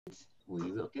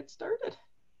We will get started.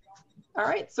 All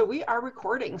right, so we are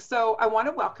recording. So I want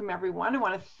to welcome everyone. I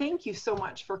want to thank you so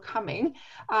much for coming.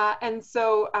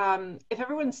 If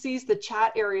everyone sees the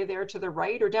chat area there to the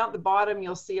right or down at the bottom,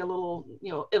 you'll see a little,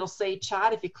 it'll say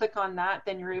chat. If you click on that,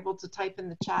 then you're able to type in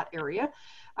the chat area.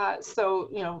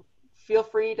 Feel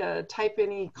free to type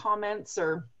any comments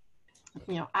or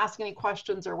ask any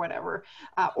questions or whatever,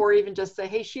 or even just say,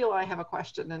 hey, Sheila, I have a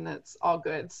question, and it's all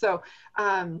good. So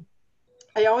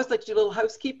I always like to do a little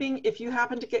housekeeping. If you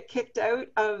happen to get kicked out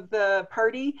of the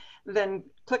party, then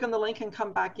click on the link and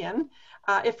come back in.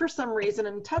 If for some reason,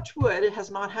 and touch wood, it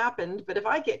has not happened, but if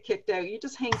I get kicked out, you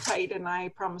just hang tight and I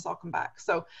promise I'll come back.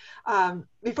 So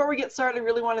before we get started, I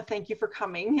really want to thank you for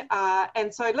coming.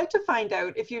 And so I'd like to find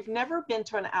out, if you've never been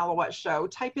to an Alouette show,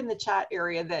 type in the chat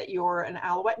area that you're an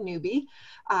Alouette newbie,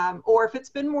 or if it's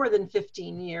been more than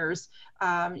 15 years,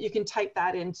 you can type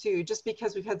that in too. Just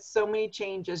because we've had so many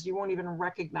changes, you won't even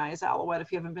recognize Alouette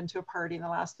if you haven't been to a party in the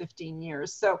last 15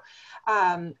 years. So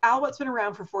Alouette's been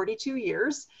around for 42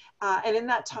 years. And in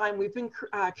that time, we've been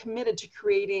committed to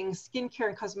creating skincare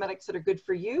and cosmetics that are good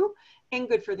for you and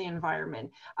good for the environment.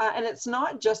 And it's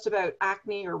not just about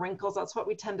acne or wrinkles. That's what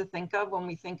we tend to think of when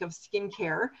we think of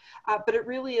skincare, but it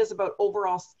really is about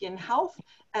overall skin health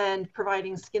and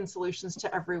providing skin solutions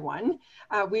to everyone.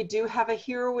 We do have a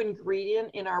hero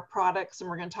ingredient in our products, and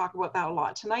we're going to talk about that a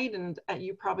lot tonight. And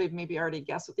you probably maybe already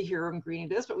guessed what the hero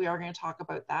ingredient is, but we are going to talk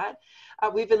about that.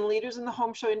 We've been leaders in the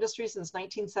home show industry since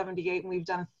 1978, and we've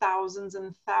done thousands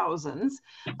and thousands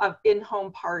of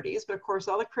in-home parties. But of course,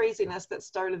 all the craziness that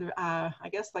started, I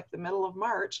guess, like the middle of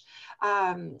March,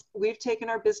 we've taken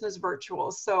our business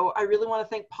virtual. So I really want to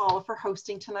thank Paula for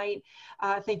hosting tonight.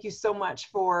 Thank you so much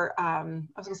for, I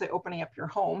was going to say opening up your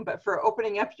home, but for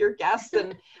opening up your guests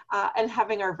and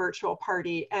having our virtual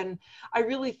party. And I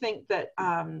really think that,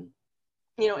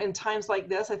 in times like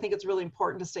this, I think it's really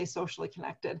important to stay socially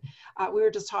connected. We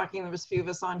were just talking, there was a few of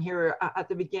us on here at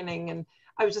the beginning, and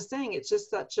I was just saying, it's just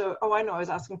such a, I was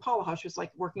asking Paula how she was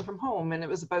like working from home, and it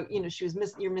was about,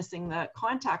 you're missing the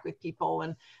contact with people.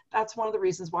 And that's one of the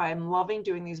reasons why I'm loving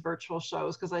doing these virtual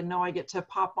shows, because I know I get to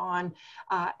pop on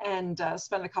and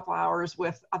spend a couple hours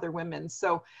with other women.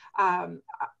 So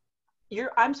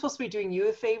I'm supposed to be doing you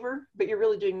a favor, but you're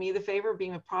really doing me the favor,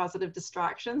 being a positive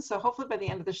distraction. So hopefully by the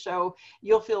end of the show,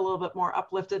 you'll feel a little bit more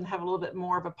uplifted and have a little bit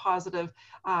more of a positive,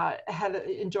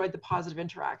 enjoyed the positive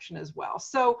interaction as well.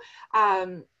 So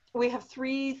we have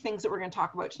three things that we're going to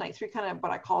talk about tonight, three kind of what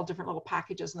I call different little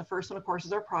packages. And the first one, of course,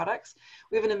 is our products.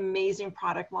 We have an amazing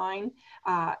product line.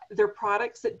 They're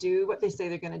products that do what they say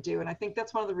they're going to do. And I think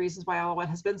that's one of the reasons why Alouette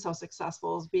has been so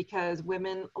successful, is because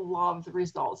women love the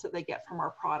results that they get from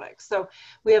our products. So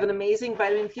we have an amazing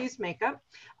vitamin infused makeup.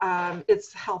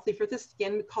 It's healthy for the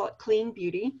skin. We call it Clean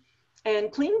Beauty.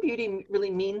 And clean beauty really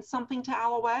means something to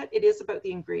Alouette. It is about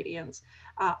the ingredients.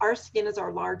 Our skin is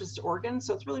our largest organ,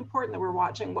 so it's really important that we're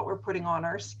watching what we're putting on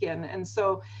our skin. And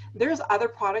so there's other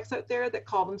products out there that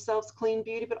call themselves clean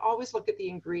beauty, but always look at the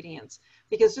ingredients,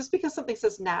 because just because something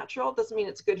says natural doesn't mean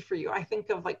it's good for you. I think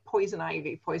of like poison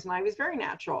ivy. Poison ivy is very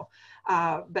natural,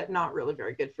 but not really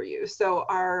very good for you. So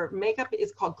our makeup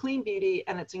is called Clean Beauty,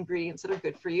 and it's ingredients that are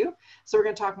good for you. So we're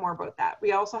going to talk more about that.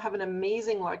 We also have an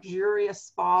amazing luxurious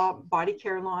spa body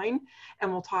care line,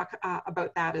 and we'll talk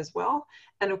about that as well.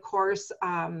 And of course,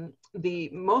 the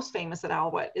most famous that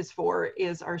Alouette is for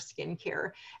is our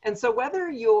skincare. And so whether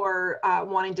you're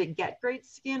wanting to get great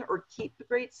skin or keep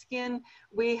great skin,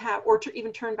 we have, or to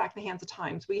even turn back the hands of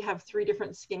times, we have three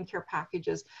different skincare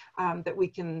packages that we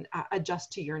can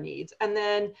adjust to your needs. And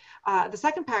then the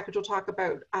second package we'll talk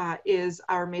about is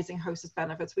our amazing hostess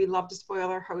benefits. We love to spoil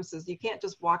our hostesses. You can't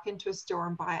just walk into a store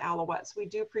and buy Alouette. So we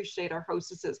do appreciate our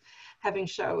hostesses having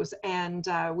shows, and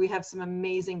we have some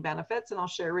amazing benefits, and I'll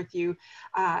share with you.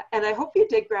 And I hope you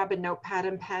did grab a notepad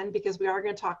and pen, because we are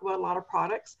going to talk about a lot of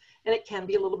products, and it can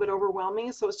be a little bit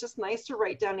overwhelming. So it's just nice to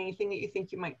write down anything that you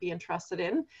think you might be interested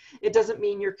in. It doesn't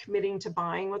mean you're committing to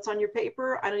buying what's on your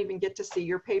paper. I don't even get to see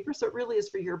your paper. So it really is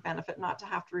for your benefit, not to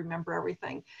have to remember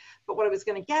everything. But what I was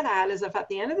going to get at is, if at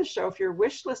the end of the show, if your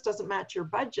wish list doesn't match your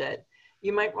budget,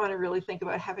 you might want to really think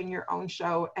about having your own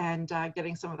show and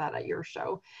getting some of that at your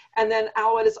show. And then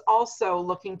Alouette is also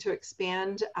looking to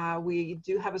expand. We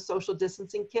do have a social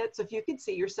distancing kit. So if you can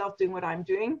see yourself doing what I'm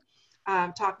doing,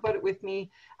 talk about it with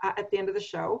me at the end of the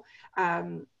show.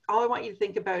 All I want you to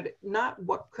think about, not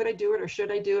what could I do it or should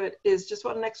I do it, is just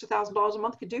what an extra $1,000 a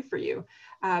month could do for you.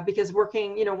 Because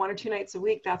working, 1 or 2 nights a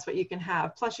week, that's what you can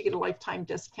have. Plus you get a lifetime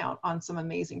discount on some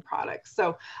amazing products.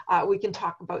 So we can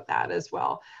talk about that as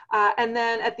well. And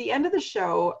then at the end of the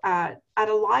show, I at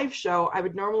a live show, I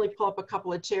would normally pull up a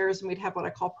couple of chairs and we'd have what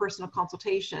I call personal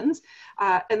consultations.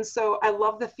 And so I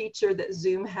love the feature that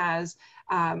Zoom has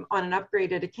on an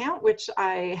upgraded account, which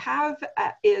I have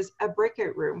is a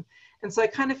breakout room. And so I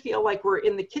kind of feel like we're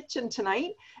in the kitchen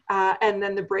tonight, and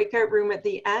then the breakout room at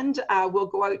the end, we'll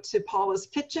go out to Paula's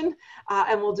kitchen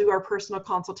and we'll do our personal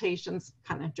consultations,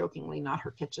 kind of jokingly, not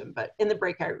her kitchen, but in the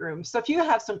breakout room. So if you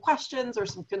have some questions or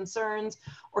some concerns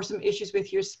or some issues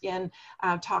with your skin,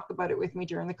 talk about it with me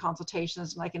during the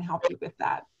consultations and I can help you with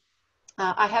that.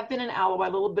 I have been in Alouette.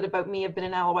 A little bit about me. I've been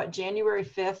in Alouette. January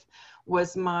 5th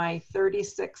was my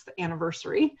 36th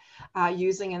anniversary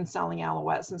using and selling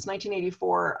Alouette. Since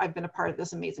 1984, I've been a part of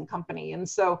this amazing company. And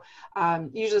so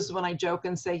usually this is when I joke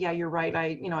and say, yeah, you're right.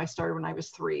 I started when I was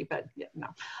 3, but yeah, no.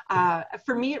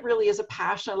 For me, it really is a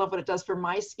passion. I love what it does for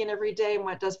my skin every day and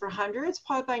what it does for hundreds,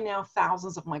 probably by now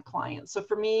thousands of my clients. So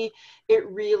for me, it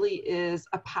really is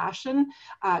a passion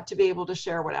to be able to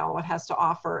share what Alouette has to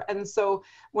offer. And so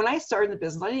when I started in the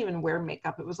business, I didn't even wear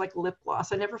makeup. It was like lip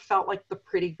gloss. I never felt like the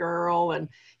pretty girl and,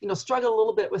 struggle a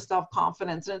little bit with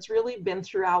self-confidence. And it's really been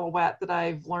through Alouette that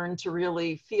I've learned to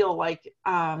really feel like,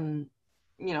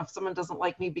 if someone doesn't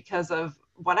like me because of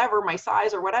whatever, my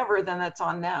size or whatever, then that's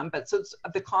on them. But so it's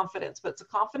the confidence, but it's a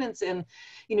confidence in,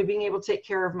 being able to take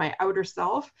care of my outer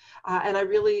self. And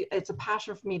it's a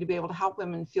passion for me to be able to help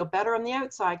women feel better on the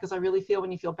outside, because I really feel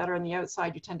when you feel better on the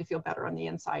outside, you tend to feel better on the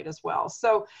inside as well.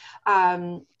 So,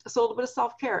 so a little bit of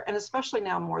self-care, and especially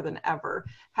now more than ever,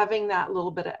 having that little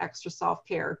bit of extra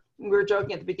self-care. We were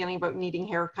joking at the beginning about needing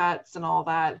haircuts and all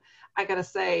that. I got to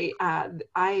say,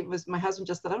 my husband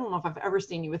just said, I don't know if I've ever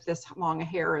seen you with this long a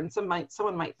hair. And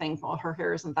someone might think, well, her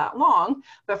hair isn't that long,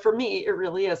 but for me, it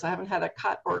really is. I haven't had a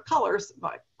cut or colors,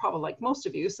 probably like most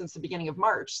of you, since the beginning of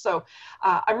March. So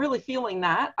I'm really feeling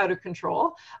that out of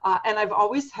control. And I've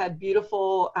always had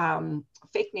beautiful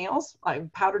fake nails, like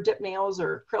powder dip nails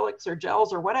or acrylics or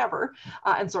gels or whatever.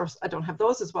 And so I don't have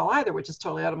those as well either, which is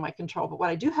totally out of my control. But what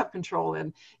I do have control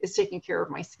in is taking care of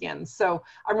my skin. So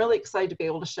I'm really excited to be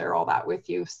able to share all that with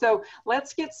you. So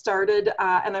let's get started.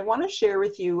 And I want to share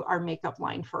with you our makeup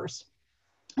line first.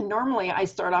 And normally I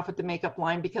start off with the makeup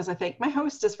line because I thank my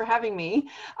hostess for having me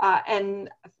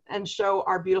and show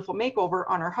our beautiful makeover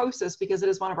on our hostess, because it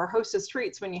is one of our hostess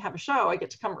treats. When you have a show, I get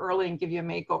to come early and give you a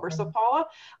makeover. So Paula,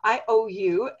 I owe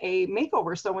you a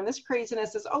makeover. So when this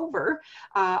craziness is over,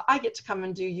 I get to come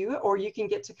and do you, or you can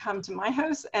get to come to my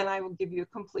house and I will give you a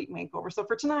complete makeover. So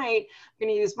for tonight, I'm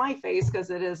going to use my face because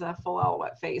it is a full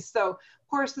Alouette face. So of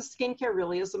course the skincare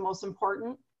really is the most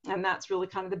important. And that's really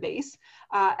kind of the base.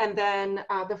 And then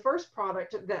the first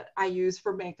product that I use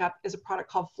for makeup is a product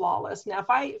called Flawless. Now,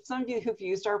 if some of you who've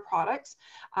used our products,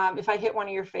 if I hit one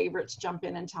of your favorites, jump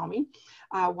in and tell me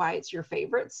why it's your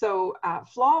favorite. So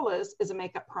Flawless is a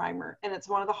makeup primer, and it's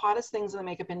one of the hottest things in the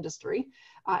makeup industry.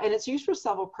 And it's used for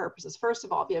several purposes. First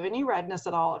of all, if you have any redness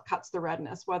at all, it cuts the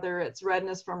redness, whether it's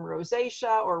redness from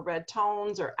rosacea or red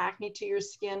tones or acne to your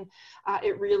skin,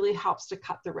 it really helps to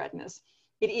cut the redness.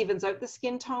 It evens out the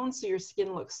skin tone so your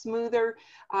skin looks smoother.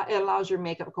 It allows your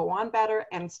makeup to go on better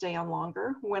and stay on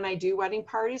longer. When I do wedding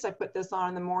parties, I put this on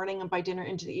in the morning, and by dinner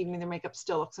into the evening, the makeup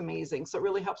still looks amazing. So it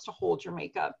really helps to hold your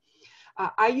makeup.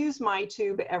 I use my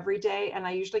tube every day, and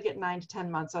I usually get 9 to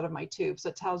 10 months out of my tube. So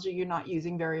it tells you you're not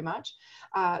using very much.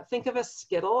 Think of a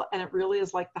Skittle, and it really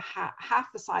is like the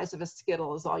half the size of a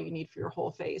Skittle is all you need for your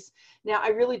whole face. Now, I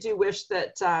really do wish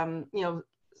that,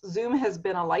 Zoom has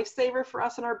been a lifesaver for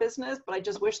us in our business, but I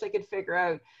just wish they could figure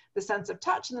out the sense of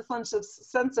touch and the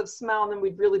sense of smell, and then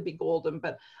we'd really be golden.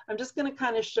 But I'm just going to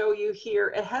kind of show you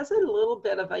here. It has a little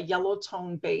bit of a yellow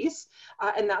tone base,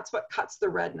 and that's what cuts the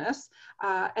redness.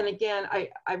 And again,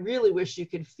 I really wish you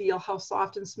could feel how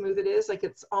soft and smooth it is. Like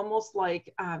it's almost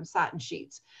like satin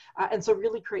sheets. And so it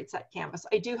really creates that canvas.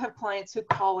 I do have clients who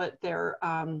call it their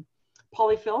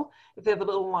polyfill. If they have the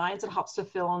little lines, it helps to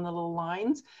fill in the little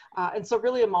lines. And so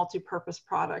really a multi-purpose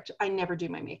product. I never do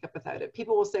my makeup without it.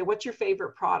 People will say, what's your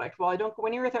favorite product? Well, I don't go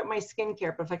anywhere without my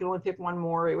skincare, but if I could only pick one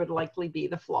more, it would likely be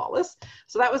the Flawless.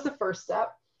 So that was the first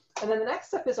step. And then the next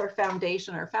step is our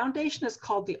foundation. Our foundation is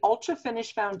called the Ultra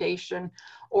Finish Foundation,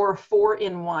 or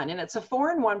 4-in-1. And it's a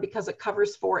 4-in-1 because it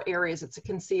covers 4 areas. It's a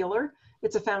concealer,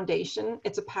 it's a foundation,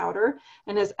 it's a powder,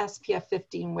 and has SPF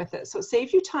 15 with it. So it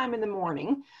saves you time in the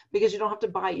morning because you don't have to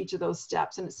buy each of those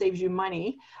steps, and it saves you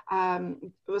money.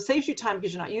 It saves you time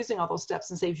because you're not using all those steps,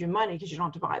 and saves you money because you don't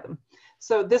have to buy them.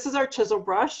 So this is our chisel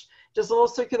brush. just a little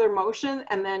circular motion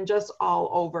and then just all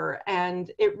over.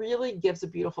 And it really gives a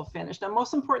beautiful finish. Now,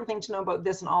 most important thing to know about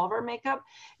this and all of our makeup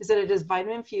is that it is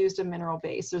vitamin infused and mineral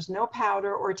based. There's no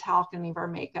powder or talc in any of our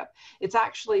makeup. It's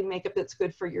actually makeup that's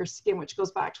good for your skin, which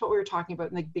goes back to what we were talking about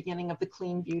in the beginning of the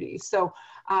clean beauty. So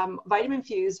vitamin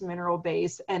infused, mineral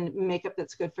based, and makeup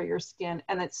that's good for your skin.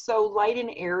 And it's so light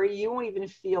and airy, you won't even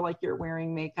feel like you're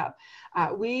wearing makeup.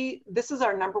 This is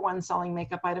our #1 selling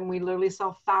makeup item. We literally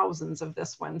sell thousands of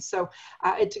this one. So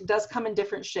it does come in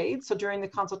different shades. So during the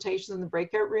consultations in the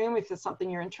breakout room, if it's something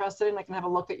you're interested in, I can have a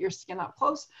look at your skin up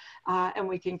close and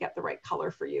we can get the right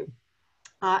color for you.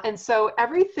 And so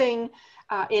everything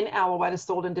in Alouette is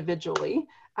sold individually,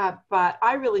 but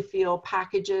I really feel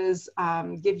packages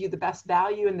give you the best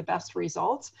value and the best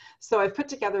results. So I've put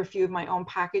together a few of my own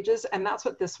packages, and that's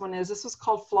what this one is. This was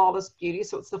called Flawless Beauty.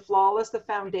 So it's the Flawless, the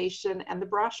foundation, and the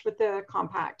brush with the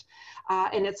compact.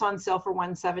 And it's on sale for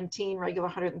 $117, regular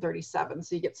 $137.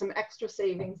 So you get some extra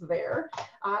savings there.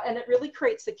 And it really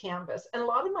creates the canvas. And a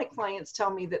lot of my clients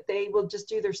tell me that they will just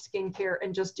do their skincare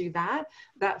and just do that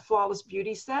Flawless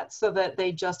Beauty set, so that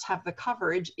they just have the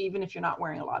coverage, even if you're not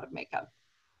wearing a lot of makeup.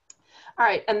 All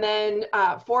right, and then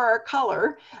for our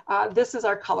color, this is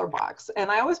our color box. And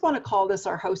I always want to call this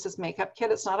our Hostess Makeup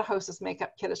Kit. It's not a Hostess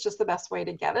Makeup Kit. It's just the best way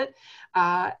to get it.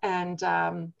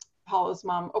 Paula's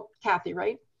mom, oh, Kathy,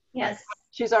 right? Yes.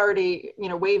 She's already,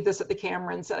 waved this at the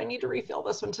camera and said, I need to refill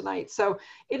this one tonight. So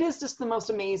it is just the most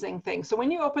amazing thing. So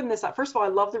when you open this up, first of all, I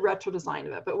love the retro design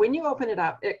of it, but when you open it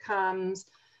up, it comes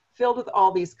filled with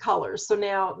all these colors. So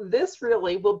now this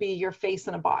really will be your face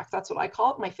in a box. That's what I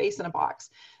call it, my face in a box.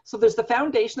 So there's the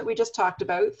foundation that we just talked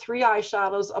about, 3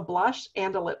 eyeshadows, a blush,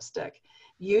 and a lipstick.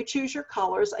 You choose your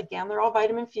colors. Again, they're all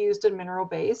vitamin infused and mineral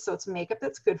based, so it's makeup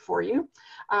that's good for you.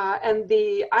 And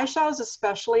the eyeshadows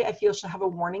especially, I feel, should have a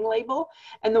warning label.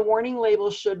 And the warning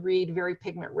label should read very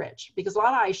pigment rich, because a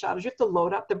lot of eyeshadows, you have to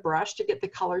load up the brush to get the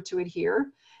color to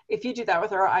adhere. If you do that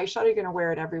with our eyeshadow, you're gonna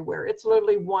wear it everywhere. It's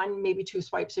literally 1, maybe 2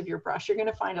 swipes of your brush. You're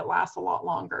gonna find it lasts a lot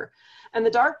longer. And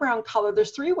the dark brown color,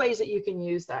 there's 3 ways that you can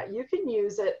use that. You can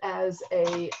use it as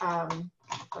a,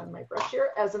 on my brush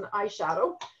here, as an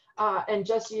eyeshadow. And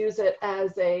just use it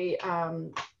as a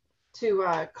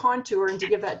to contour and to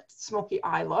give that smoky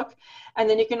eye look. And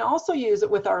then you can also use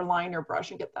it with our liner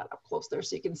brush, and get that up close there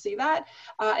so you can see that.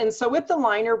 And so with the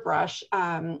liner brush,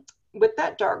 with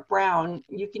that dark brown,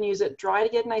 you can use it dry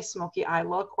to get a nice smoky eye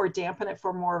look, or dampen it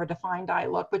for more of a defined eye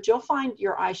look. But you'll find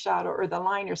your eyeshadow or the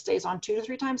liner stays on 2 to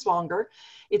 3 times longer.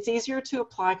 It's easier to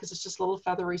apply because it's just little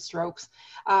feathery strokes,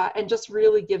 and just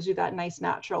really gives you that nice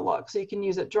natural look. So you can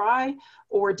use it dry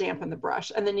or dampen the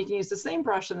brush. And then you can use the same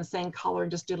brush in the same color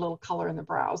and just do a little color in the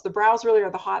brows. The brows really are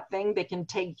the hot thing. They can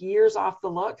take years off the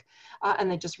look,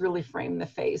 and they just really frame the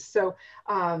face. So,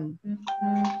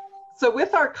 so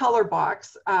with our color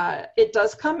box, it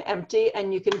does come empty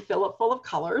and you can fill it full of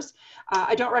colors.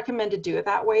 I don't recommend to do it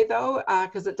that way though,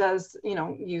 because it does,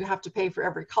 you have to pay for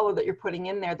every color that you're putting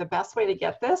in there. The best way to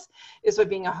get this is by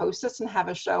being a hostess and have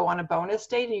a show on a bonus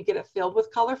date, and you get it filled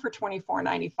with color for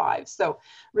 $24.95. So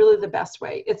really the best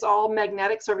way. It's all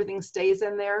magnetic, so everything stays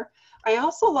in there. I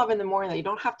also love in the morning that you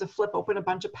don't have to flip open a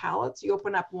bunch of palettes. You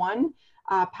open up one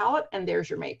palette and there's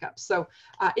your makeup. So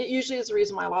it usually is the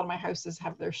reason why a lot of my hostesses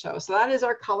have their show. So that is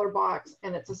our color box,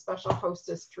 and it's a special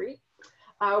hostess treat.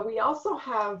 We also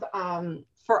have,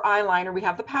 for eyeliner, we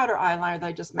have the powder eyeliner that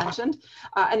I just mentioned.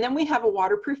 And then we have a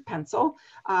waterproof pencil.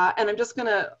 And I'm just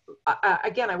gonna,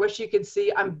 again, I wish you could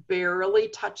see, I'm barely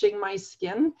touching my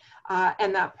skin.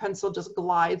 And that pencil just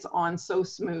glides on so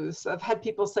smooth. So I've had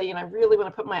people say, I really want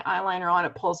to put my eyeliner on,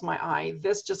 it pulls my eye.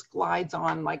 This just glides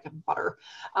on like butter.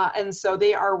 And so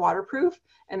they are waterproof,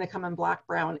 and they come in black,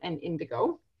 brown, and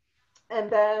indigo.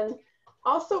 And then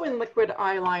also in liquid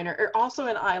eyeliner, or also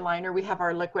in eyeliner, we have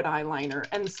our liquid eyeliner.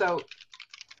 And so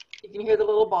you can hear the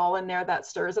little ball in there that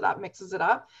stirs it up, mixes it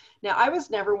up. Now, I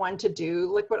was never one to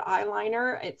do liquid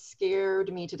eyeliner. It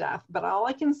scared me to death. But all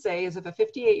I can say is if a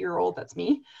 58-year-old, that's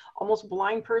me, almost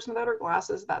blind person without her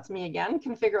glasses, that's me again,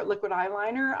 can figure out liquid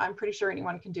eyeliner, I'm pretty sure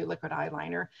anyone can do liquid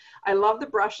eyeliner. I love the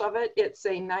brush of it. It's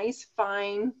a nice,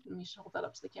 fine, let me hold that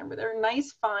up to the camera there,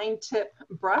 nice, fine tip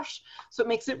brush. So it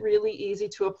makes it really easy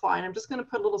to apply. And I'm just going to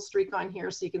put a little streak on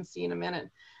here so you can see in a minute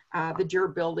the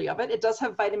durability of it. It does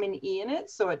have vitamin E in it,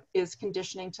 so it is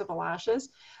conditioning to the lashes.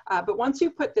 But once you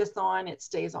put this on, it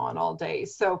stays on all day.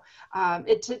 So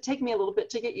it did take me a little bit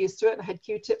to get used to it. I had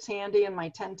Q-tips handy and my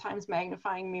 10 times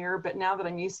magnifying mirror, but now that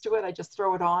I'm used to it, I just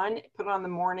throw it on, put it on in the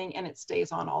morning, and it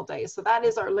stays on all day. So that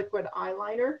is our liquid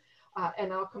eyeliner,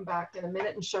 and I'll come back in a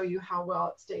minute and show you how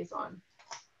well it stays on.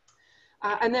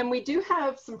 And then we do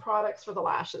have some products for the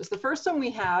lashes. The first one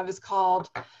we have is called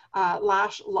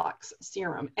Lash Lux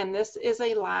Serum. And this is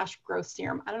a lash growth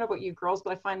serum. I don't know about you girls,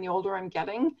 but I find the older I'm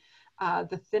getting,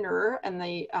 the thinner and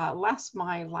the less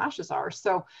my lashes are.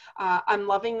 So I'm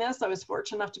loving this. I was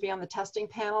fortunate enough to be on the testing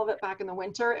panel of it back in the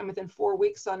winter, and within 4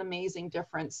 weeks saw an amazing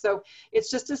difference. So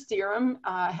it's just a serum,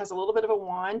 has a little bit of a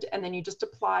wand, and then you just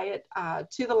apply it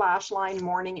to the lash line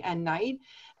morning and night.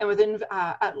 And within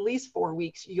at least 4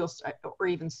 weeks, or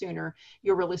even sooner,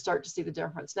 you'll really start to see the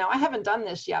difference. Now, I haven't done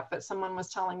this yet, but someone was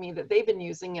telling me that they've been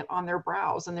using it on their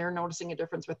brows, and they're noticing a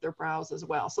difference with their brows as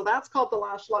well. So that's called the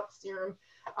Lash Lux Serum,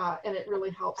 and it really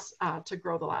helps to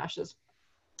grow the lashes.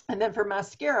 And then for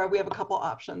mascara, we have a couple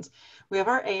options. We have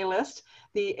our A-list.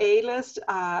 The A-list,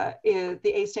 the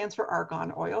A stands for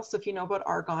argan oil. So if you know about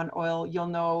argan oil, you'll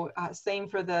know, same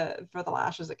for the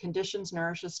lashes, it conditions,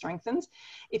 nourishes, strengthens.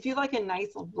 If you like a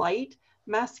nice light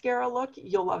mascara look,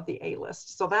 you'll love the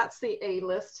A-list. So that's the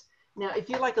A-list. Now, if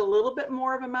you like a little bit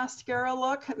more of a mascara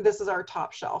look, this is our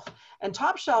Top Shelf. And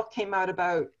Top Shelf came out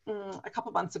about a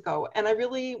couple months ago. And I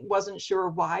really wasn't sure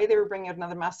why they were bringing out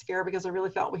another mascara, because I really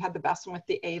felt we had the best one with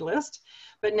the A-list.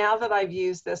 But now that I've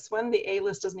used this one, the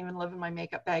A-list doesn't even live in my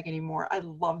makeup bag anymore. I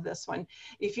love this one.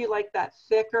 If you like that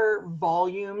thicker,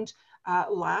 volumed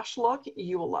lash look,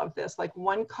 you will love this. Like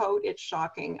one coat, it's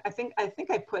shocking. I think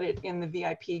I put it in the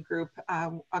VIP group,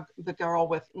 the girl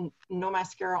with no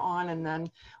mascara on and then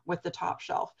with the Top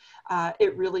Shelf.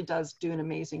 It really does do an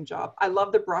amazing job. I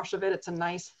love the brush of it. It's a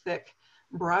nice thick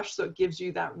brush, so it gives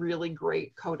you that really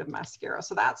great coat of mascara.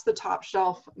 So that's the Top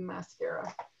Shelf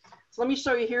mascara. So let me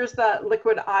show you, here's that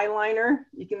liquid eyeliner.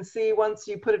 You can see once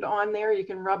you put it on there, you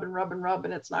can rub and rub and rub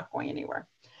and it's not going anywhere.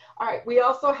 All right, we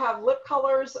also have lip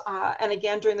colors. And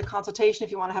again, during the consultation,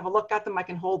 if you want to have a look at them, I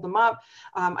can hold them up.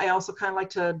 I also kind of like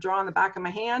to draw on the back of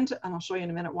my hand, and I'll show you in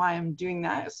a minute why I'm doing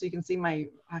that so you can see my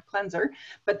cleanser.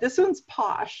 But this one's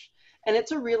Posh, and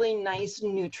it's a really nice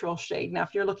neutral shade. Now,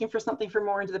 if you're looking for something for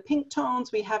more into the pink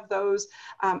tones, we have those.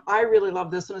 I really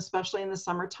love this one, especially in the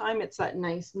summertime. It's that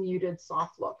nice muted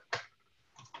soft look.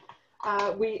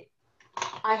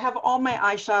 I have all my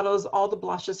eyeshadows, all the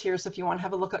blushes here. So if you want to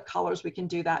have a look at colors, we can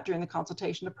do that during the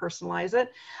consultation to personalize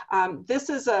it. This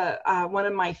is one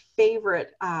of my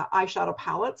favorite eyeshadow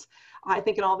palettes. I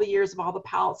think in all the years of all the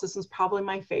palettes, this is probably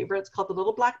my favorite. It's called the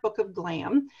Little Black Book of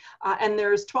Glam. And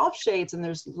there's 12 shades, and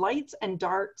there's lights and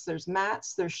darks, there's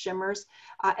mattes, there's shimmers.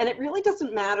 And it really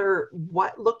doesn't matter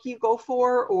what look you go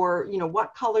for or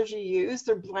what colors you use.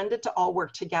 They're blended to all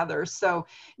work together. So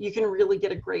you can really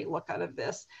get a great look out of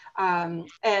this.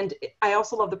 And I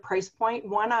also love the price point.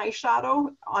 One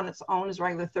eyeshadow on its own is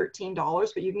regular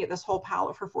 $13, but you can get this whole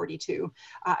palette for $42.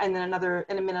 And then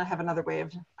in a minute, I have another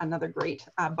great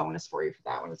bonus for you for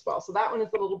that one as well. So that one is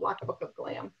the Little Black Book of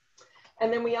Glam.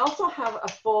 And then we also have a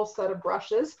full set of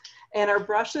brushes, and our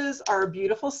brushes are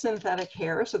beautiful synthetic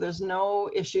hair, so there's no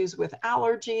issues with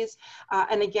allergies.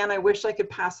 And again, I wish I could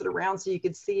pass it around so you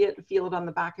could see it, feel it on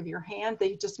the back of your hand.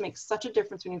 They just make such a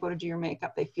difference when you go to do your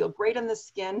makeup. They feel great on the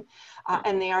skin,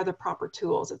 and they are the proper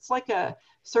tools. It's like a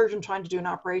surgeon trying to do an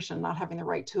operation, not having the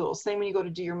right tools. Same when you go to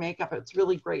do your makeup, it's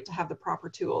really great to have the proper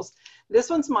tools. This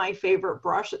one's my favorite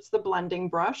brush. It's the blending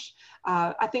brush.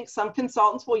 I think some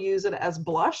consultants will use it as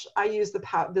blush. I use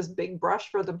this big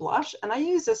brush for the blush, and I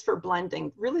use this for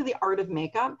blending. Really, the art of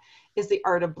makeup is the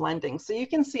art of blending. So you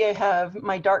can see I have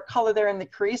my dark color there in the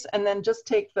crease, and then just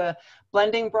take the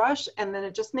blending brush, and then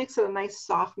it just makes it a nice,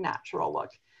 soft, natural look.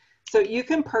 So you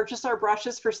can purchase our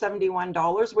brushes for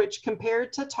 $71, which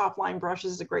compared to top line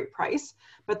brushes is a great price.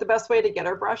 But the best way to get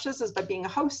our brushes is by being a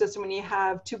hostess. And when you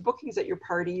have 2 bookings at your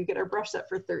party, you get our brush set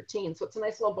for $13. So it's a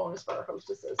nice little bonus for our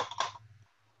hostesses.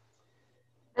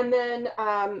 And then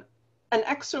an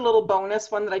extra little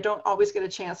bonus, one that I don't always get a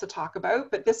chance to talk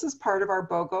about, but this is part of our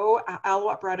BOGO.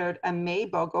 Alouette brought out a May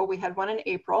BOGO. We had one in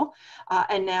April,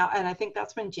 and I think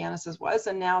that's when Janice's was,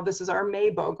 and now this is our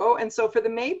May BOGO. And so for the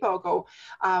May BOGO,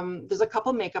 there's a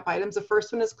couple makeup items. The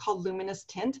first one is called Luminous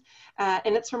Tint,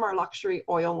 and it's from our luxury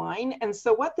oil line. And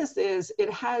so what this is,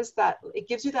 it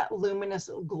gives you that luminous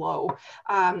glow.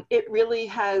 It really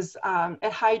has,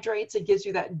 it hydrates, it gives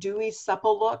you that dewy,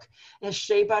 supple look. It has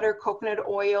shea butter, coconut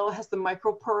oil, has the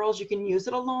micro pearls. You can use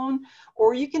it alone,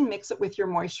 or you can mix it with your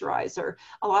moisturizer.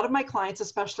 A lot of my clients,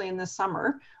 especially in the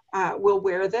summer, will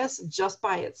wear this just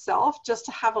by itself, just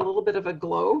to have a little bit of a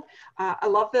glow. I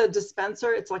love the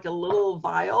dispenser. It's like a little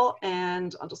vial,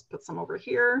 and I'll just put some over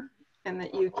here, and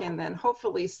that you can then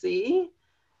hopefully see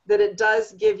that it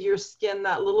does give your skin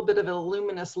that little bit of a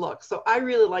luminous look. So I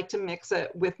really like to mix it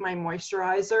with my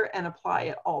moisturizer and apply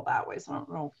it all that way. So I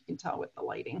don't know if you can tell with the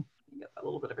lighting. Get a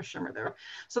little bit of a shimmer there.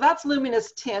 So that's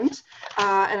Luminous Tint.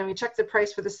 And then we check the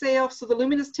price for the sale. So the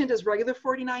Luminous Tint is regular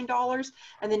 $49,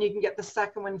 and then you can get the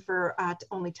second one for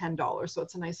only $10. So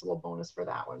it's a nice little bonus for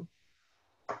that one.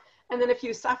 And then if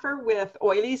you suffer with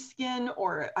oily skin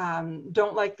or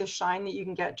don't like the shine that you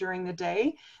can get during the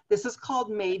day, this is called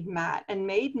Made Matte. And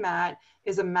Made Matte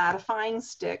is a mattifying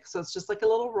stick. So it's just like a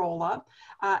little roll up.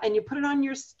 And you put it on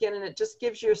your skin and it just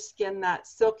gives your skin that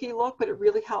silky look, but it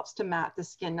really helps to matte the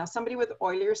skin. Now, somebody with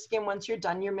oilier skin, once you're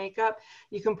done your makeup,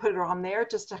 you can put it on there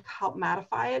just to help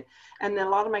mattify it. And then a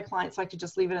lot of my clients like to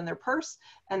just leave it in their purse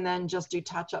and then just do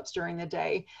touch-ups during the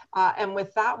day. And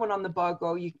with that one on the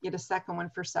BOGO, you can get a second one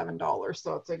for $7.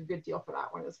 So it's a good deal for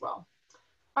that one as well.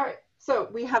 All right, so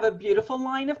we have a beautiful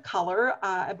line of color,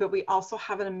 but we also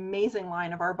have an amazing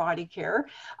line of our body care.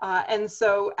 And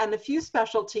a few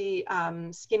specialty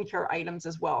skincare items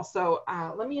as well. So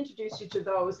let me introduce you to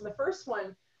those. And the first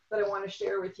one that I want to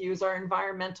share with you is our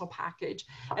environmental package.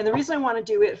 And the reason I want to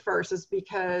do it first is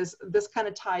because this kind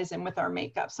of ties in with our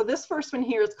makeup. So this first one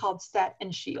here is called Set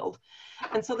and Shield.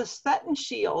 And so the Set and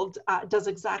Shield does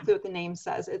exactly what the name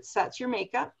says. It sets your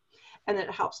makeup and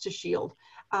it helps to shield.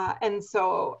 I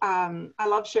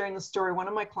love sharing the story. One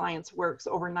of my clients works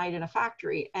overnight in a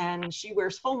factory and she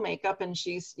wears full makeup and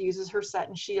she uses her Set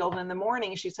and Shield. And in the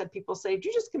morning, she said, people say, do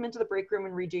you just come into the break room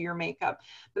and redo your makeup?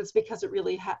 But it's because it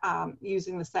really,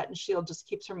 using the Set and Shield just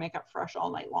keeps her makeup fresh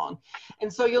all night long.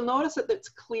 And so you'll notice that it's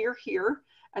clear here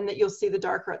and that you'll see the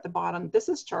darker at the bottom. This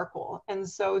is charcoal. And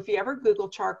so if you ever Google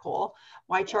charcoal,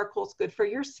 why charcoal is good for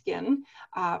your skin,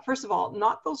 first of all,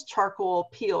 not those charcoal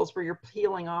peels where you're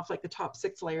peeling off like the top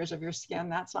 6 layers of your skin.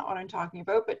 That's not what I'm talking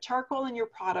about, but charcoal in your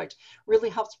product really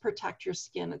helps protect your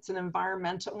skin. It's an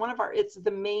environmental, it's the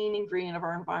main ingredient of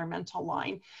our environmental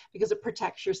line because it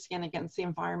protects your skin against the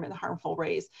environment, harmful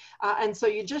rays. And so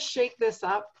you just shake this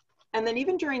up. And then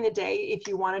even during the day, if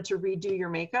you wanted to redo your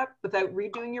makeup without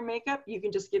redoing your makeup, you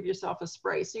can just give yourself a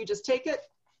spray. So you just take it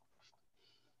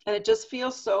and it just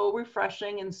feels so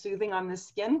refreshing and soothing on the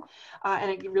skin. And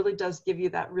it really does give you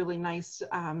that really nice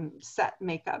set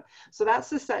makeup. So that's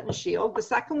the Set and Shield. The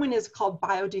second one is called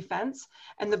Biodefense.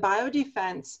 And the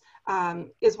Biodefense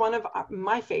is one of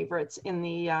my favorites in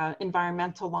the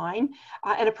environmental line.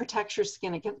 And it protects your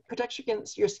skin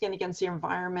against the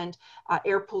environment,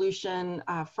 air pollution,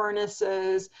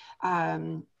 furnaces,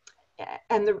 and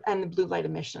the blue light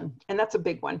emission. And that's a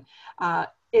big one.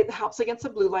 It helps against the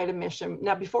blue light emission.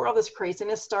 Now, before all this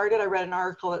craziness started, I read an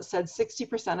article that said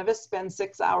 60% of us spend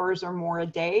 6 hours or more a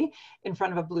day in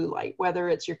front of a blue light, whether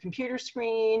it's your computer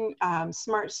screen,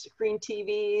 smart screen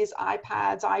TVs,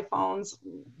 iPads, iPhones,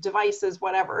 devices,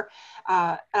 whatever.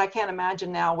 I can't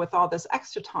imagine now with all this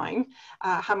extra time,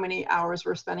 how many hours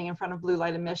we're spending in front of blue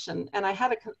light emission. And I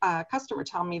had a customer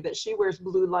tell me that she wears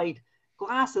blue light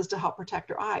glasses to help protect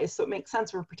her eyes. So it makes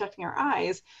sense we're protecting our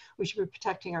eyes, we should be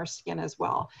protecting our skin as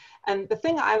well. And the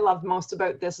thing I love most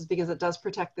about this is because it does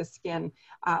protect the skin.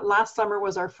 Last summer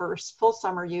was our first full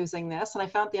summer using this. And I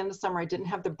found at the end of summer, I didn't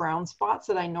have the brown spots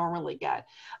that I normally get.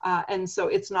 And so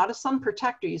it's not a sun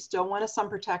protector. You still want a sun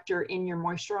protector in your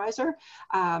moisturizer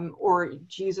or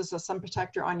use as a sun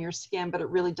protector on your skin, but it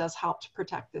really does help to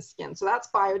protect the skin. So that's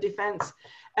Biodefense.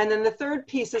 And then the third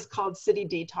piece is called City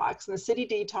Detox. And the City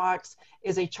Detox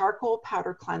is a charcoal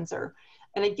powder cleanser.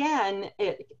 And again,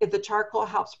 the charcoal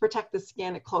helps protect the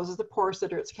skin. It closes the pores so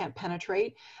roots can't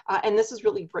penetrate. And this is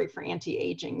really great for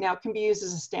anti-aging. Now, it can be used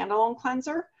as a standalone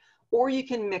cleanser, or you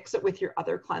can mix it with your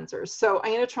other cleansers. So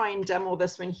I'm going to try and demo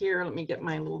this one here. Let me get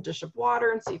my little dish of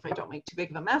water and see if I don't make too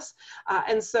big of a mess.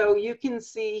 And so you can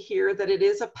see here that it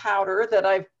is a powder that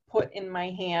I've put in my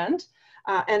hand.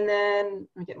 And then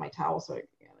let me get my towel so I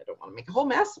don't want to make a whole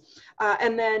mess.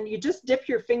 And then you just dip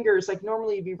your fingers, like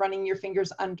normally you'd be running your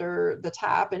fingers under the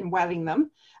tap and wetting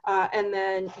them. And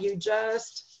then you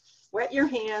just wet your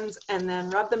hands and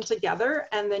then rub them together.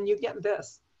 And then you get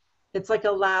this. It's like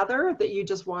a lather that you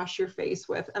just wash your face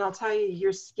with. And I'll tell you,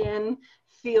 your skin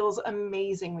feels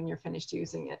amazing when you're finished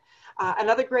using it.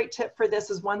 Another great tip for this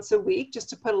is once a week, just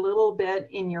to put a little bit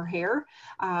in your hair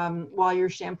while you're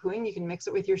shampooing. You can mix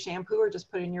it with your shampoo or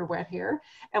just put it in your wet hair.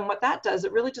 And what that does,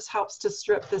 it really just helps to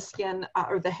strip the skin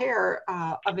or the hair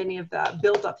of any of the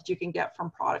buildup that you can get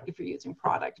from product if you're using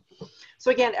product.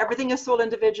 So again, everything is sold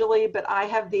individually, but I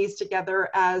have these together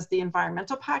as the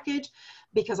environmental package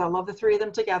because I love the three of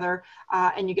them together,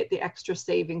 and you get the extra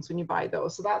savings when you buy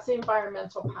those. So that's the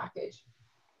environmental package.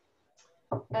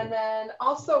 And then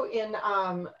also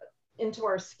into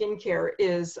our skincare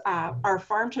is our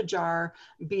Farm to Jar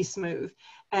Be Smooth.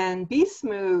 And Be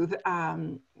Smooth,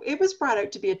 it was brought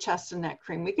out to be a chest and neck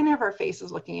cream. We can have our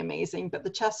faces looking amazing, but the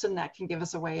chest and neck can give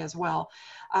us away as well.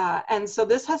 And so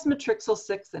this has matrixyl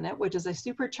 6 in it, which is a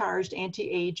supercharged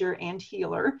anti-ager and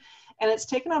healer. And it's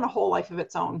taken on a whole life of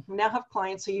its own. We now have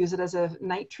clients who use it as a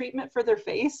night treatment for their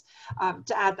face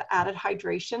to add the added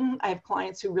hydration. I have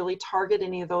clients who really target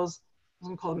any of those, I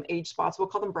wouldn't call them age spots, we'll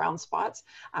call them brown spots.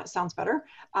 Sounds better.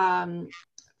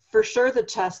 For sure, the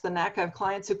chest, the neck, I have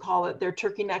clients who call it their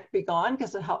turkey neck be gone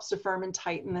because it helps to firm and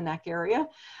tighten the neck area.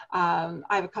 I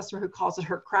have a customer who calls it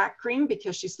her crack cream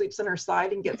because she sleeps on her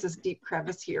side and gets this deep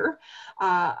crevice here.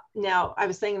 Now, I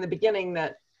was saying in the beginning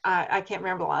that I can't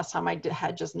remember the last time I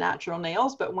had just natural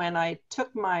nails, but when I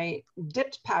took my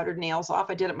dipped powdered nails off,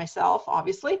 I did it myself,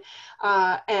 obviously,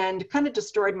 and kind of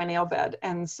destroyed my nail bed.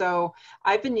 And so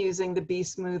I've been using the Be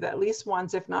Smooth at least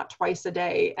once, if not twice a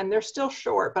day, and they're still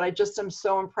short, but I just am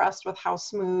so impressed with how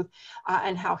smooth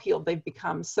and how healed they've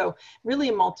become. So really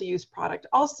a multi-use product.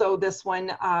 Also, this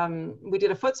one, we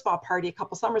did a foot spa party a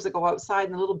couple summers ago outside,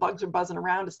 and the little bugs were buzzing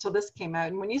around until this came out.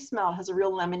 And when you smell, it has a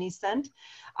real lemony scent.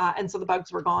 And so the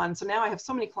bugs were gone. So now I have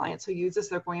so many clients who use this.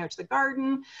 They're going out to the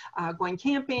garden, going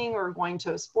camping, or going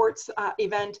to a sports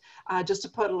event just to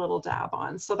put a little dab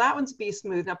on. So that one's Be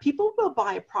Smooth. Now people will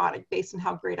buy a product based on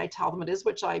how great I tell them it is,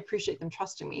 which I appreciate them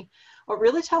trusting me. What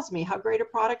really tells me how great a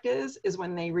product is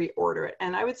when they reorder it.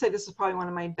 And I would say this is probably one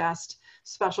of my best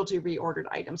specialty reordered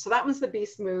items. So that one's the Be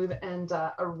Smooth, and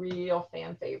a real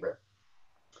fan favorite.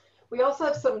 We also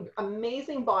have some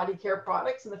amazing body care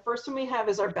products. And the first one we have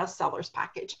is our best sellers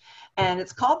package. And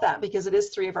it's called that because it is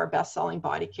 3 of our best selling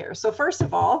body care. So first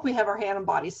of all, we have our hand and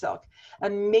body silk,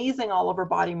 amazing all over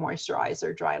body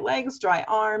moisturizer, dry legs, dry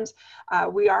arms.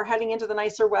 We are heading into the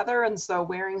nicer weather. And so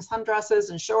wearing sundresses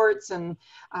and shorts and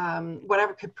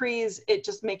whatever capris, it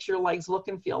just makes your legs look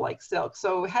and feel like silk.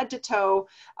 So head to toe,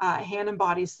 hand and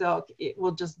body silk, it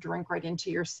will just drink right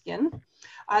into your skin.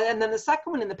 And then the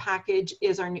second one in the package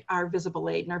is our Visible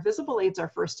Aid. And our Visible Aid is our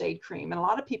first aid cream. And a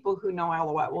lot of people who know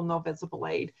Alouette will know Visible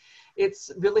Aid.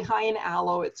 It's really high in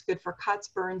aloe. It's good for cuts,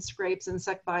 burns, scrapes,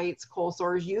 insect bites, cold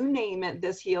sores, you name it.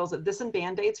 This heals it. This and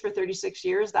Band-Aids for 36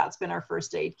 years, that's been our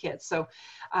first aid kit. So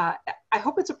I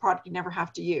hope it's a product you never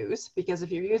have to use, because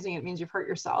if you're using it, it means you've hurt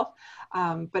yourself.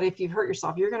 But if you've hurt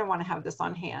yourself, you're going to want to have this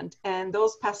on hand. And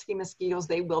those pesky mosquitoes,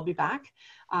 they will be back.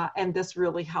 And this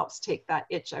really helps take that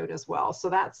itch out as well. So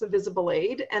that's the Visible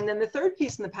Aid. And then the third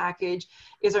piece in the package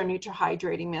is our Nutra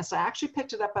Hydrating Mist. I actually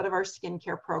picked it up out of our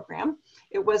skincare program.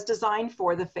 It was designed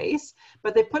for the face,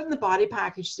 but they put it in the body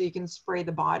package so you can spray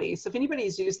the body. So if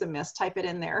anybody's used the mist, type it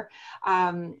in there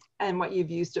and what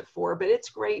you've used it for. But it's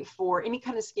great for any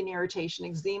kind of skin irritation,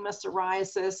 eczema,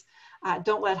 psoriasis.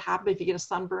 Don't let it happen if you get a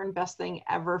sunburn. Best thing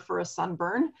ever for a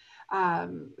sunburn. A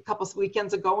couple of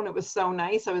weekends ago, and it was so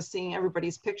nice. I was seeing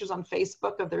everybody's pictures on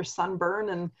Facebook of their sunburn,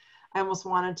 and I almost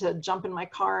wanted to jump in my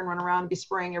car and run around and be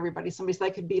spraying everybody. Somebody said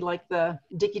I could be like the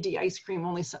Dickie D ice cream,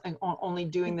 only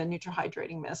doing the Nutra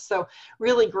Hydrating Mist. So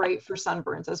really great for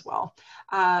sunburns as well.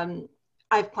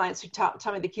 I have clients who tell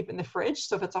me they keep it in the fridge.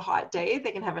 So if it's a hot day,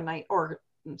 they can have a night or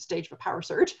stage of a power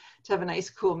surge to have a nice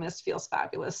cool mist, feels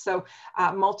fabulous. So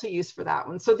multi-use for that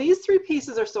one. So these 3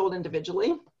 pieces are sold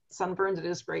individually. Sunburns, it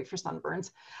is great for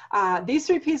sunburns. These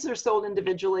 3 pieces are sold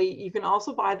individually. You can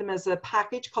also buy them as a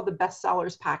package called the Best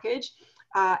Sellers package.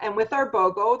 And with our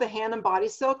BOGO, the hand and body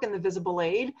silk and the Visible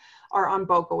Aid are on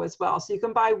BOGO as well. So you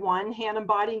can buy one hand and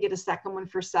body and get a second one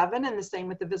for $7, and the same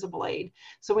with the Visible Aid.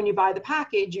 So when you buy the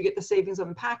package, you get the savings on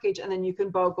the package, and then you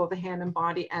can BOGO the hand and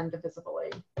body and the Visible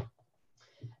Aid.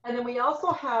 And then we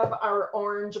also have our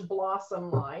Orange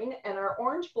Blossom line, and our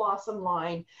Orange Blossom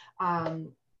line,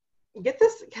 get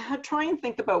this, try and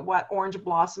think about what orange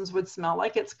blossoms would smell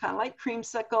like. It's kind of like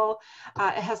creamsicle.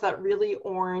 It has that really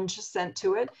orange scent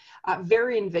to it.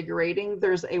 Very invigorating.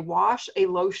 There's a wash, a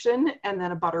lotion, and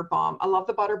then a butter balm. I love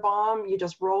the butter balm. You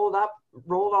just roll it up,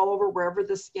 roll it all over wherever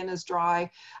the skin is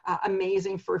dry.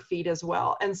 Amazing for feet as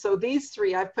well. And so these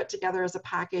 3 I've put together as a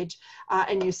package,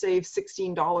 and you save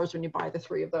 $16 when you buy the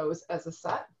 3 of those as a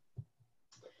set.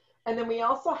 And then we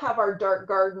also have our Dark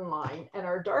Garden line, and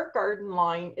our Dark Garden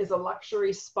line is a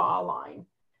luxury spa line.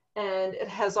 And it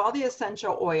has all the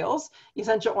essential oils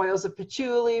of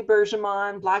patchouli,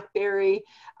 bergamot, blackberry.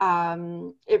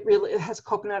 It has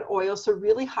coconut oil, so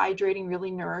really hydrating,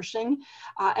 really nourishing.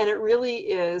 And it really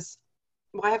is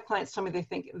well, I have clients tell me they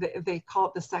think they call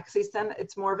it the sexy scent.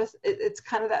 It's more of a, it's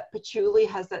kind of that patchouli,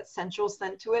 has that sensual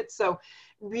scent to it. So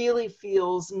really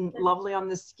feels lovely on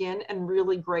the skin and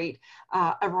really great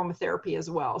aromatherapy as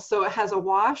well. So it has a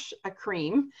wash, a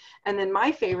cream, and then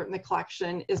my favorite in the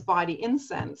collection is body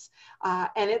incense.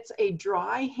 And it's a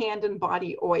dry hand and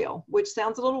body oil, which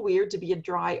sounds a little weird to be a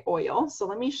dry oil. So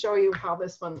let me show you how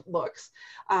this one looks.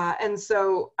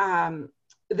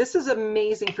 This is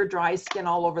amazing for dry skin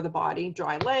all over the body,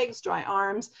 dry legs, dry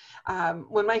arms.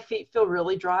 When my feet feel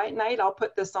really dry at night, I'll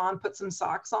put this on, put some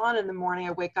socks on. In the morning,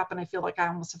 I wake up and I feel like I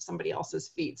almost have somebody else's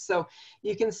feet. So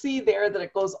you can see there that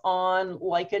it goes on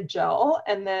like a gel,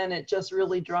 and then it just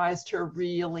really dries to a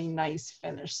really nice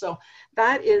finish. So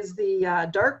that is the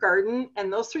Dark Garden.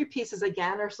 And those 3 pieces,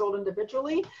 again, are sold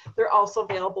individually. They're also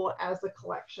available as a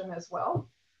collection as well.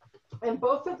 And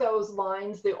both of those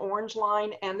lines, the orange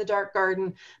line and the Dark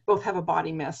Garden, both have a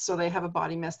body mist. So they have a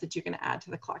body mist that you can add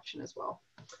to the collection as well.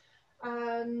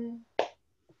 Let's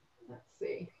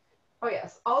see. Oh,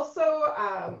 yes.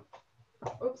 Also,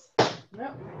 oops,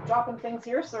 no, dropping things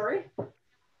here. Sorry.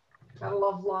 Gotta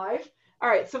love live. All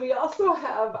right, so we also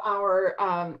have our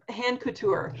Hand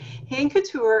Couture. Hand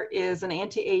Couture is an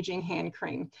anti-aging hand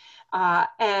cream.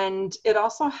 And it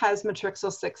also has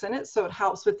matrixyl 6 in it, so it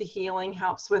helps with the healing,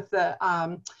 helps with the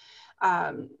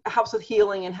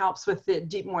healing and helps with the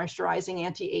deep moisturizing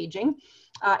anti-aging.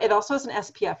 It also has an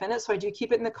SPF in it, so I do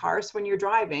keep it in the car. So when you're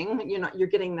driving, you're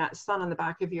getting that sun on the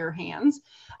back of your hands.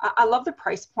 I love the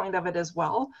price point of it as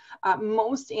well.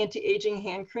 Most anti-aging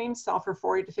hand creams sell for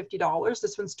 $40 to $50.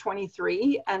 This one's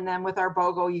 $23, and then with our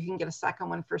BOGO, you can get a second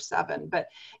one for $7. But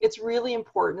it's really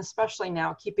important, especially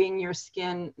now, keeping your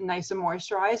skin nice and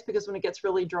moisturized, because when it gets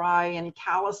really dry and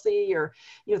callousy, or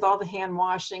with all the hand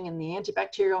washing and the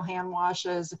antibacterial hand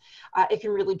washes, it can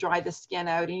really dry the skin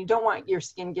out, and you don't want your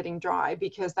skin getting dry,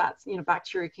 because that's,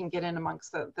 bacteria can get in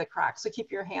amongst the cracks. So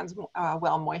keep your hands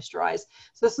well moisturized.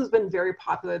 So this has been very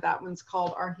popular. That one's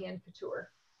called our Hand Couture.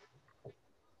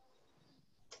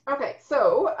 Okay,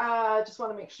 so just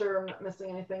want to make sure I'm not missing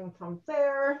anything from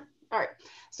there. All right,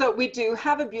 so we do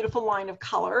have a beautiful line of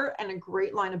color and a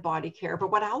great line of body care,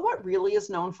 but what Alouette really is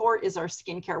known for is our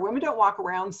skincare. Women don't walk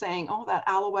around saying, oh, that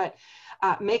Alouette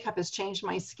makeup has changed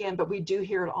my skin, but we do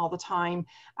hear it all the time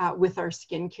with our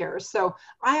skincare. So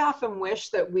I often wish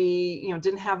that we,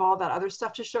 didn't have all that other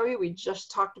stuff to show you. We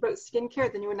just talked about skincare,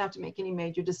 then you wouldn't have to make any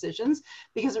major decisions,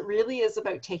 because it really is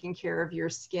about taking care of your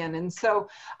skin. And so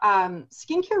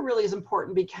skincare really is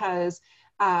important, because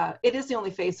it is the only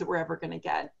face that we're ever going to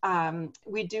get.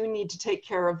 We do need to take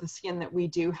care of the skin that we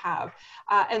do have.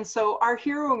 And so our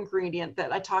hero ingredient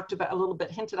that I talked about a little bit,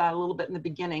 hinted at a little bit in the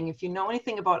beginning, if you know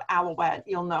anything about Alouette,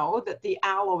 you'll know that the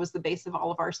aloe is the base of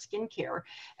all of our skincare.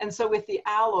 And so with the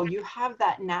aloe, you have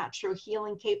that natural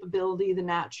healing capability, the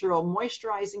natural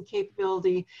moisturizing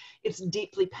capability. It's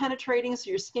deeply penetrating, so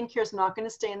your skincare is not going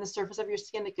to stay on the surface of your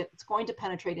skin. It's going to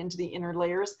penetrate into the inner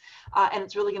layers, and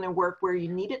it's really going to work where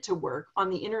you need it to work,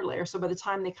 on the inner layer. So by the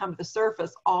time they come to the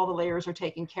surface, all the layers are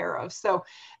taken care of. So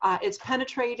it's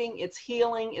penetrating, it's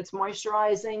healing, it's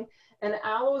moisturizing. And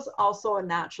aloe is also a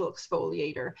natural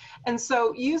exfoliator. And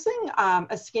so using a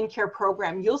skincare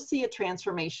program, you'll see a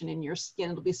transformation in your skin.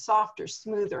 It'll be softer,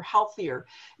 smoother, healthier,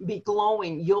 be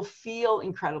glowing. You'll feel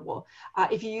incredible.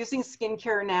 If you're using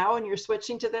skincare now and you're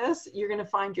switching to this, you're going to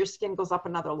find your skin goes up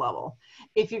another level.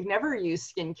 If you've never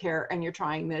used skincare and you're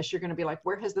trying this, you're going to be like,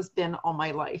 where has this been all my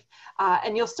life?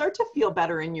 And you'll start to feel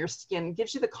better in your skin. It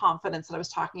gives you the confidence that I was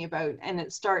talking about. And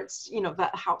it starts,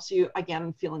 that helps you,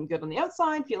 again, feeling good on the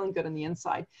outside, feeling good on the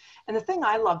inside. And the thing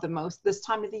I love the most this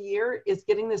time of the year is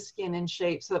getting the skin in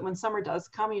shape, so that when summer does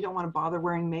come, you don't want to bother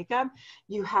wearing makeup.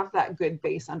 You have that good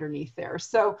base underneath there.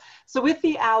 So with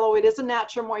the aloe, it is a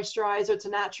natural moisturizer. It's a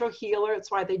natural healer.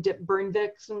 It's why they dip burn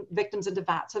victims into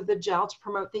vats of the gel to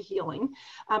promote the healing.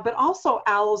 But also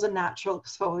aloe is a natural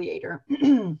exfoliator.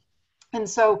 And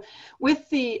so with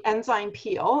the enzyme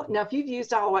peel, now if you've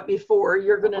used Alouette before,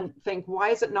 you're going to think, why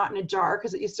is it not in a jar?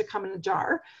 Because it used to come in a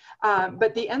jar.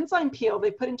 But the enzyme peel,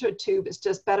 they put into a tube. It's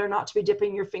just better not to be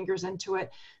dipping your fingers into it.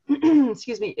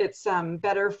 Excuse me. It's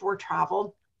better for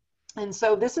travel. And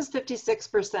so this is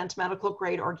 56% medical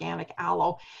grade organic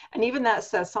aloe. And even that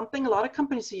says something. A lot of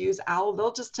companies who use aloe,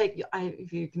 they'll just take,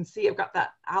 if you can see, I've got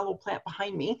that aloe plant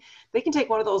behind me. They can take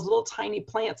one of those little tiny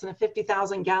plants in a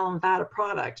 50,000 gallon vat of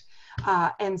product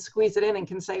and squeeze it in and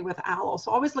can say with aloe.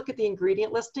 So always look at the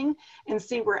ingredient listing and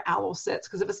see where aloe sits.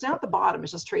 Because if it's down at the bottom,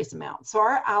 it's just trace amount. So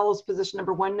our aloe is position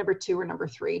number 1, number 2, or number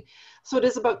 3. So it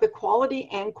is about the quality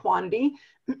and quantity.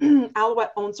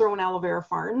 Alouette owns their own aloe vera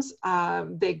farms.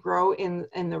 They grow in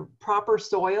the proper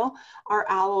soil. Our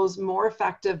aloe is more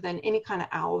effective than any kind of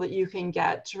aloe that you can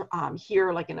get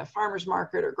here, like in a farmer's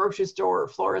market or grocery store or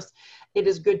florist. It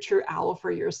is good, true aloe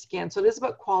for your skin. So it is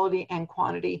about quality and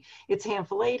quantity. It's hand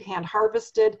filleted, hand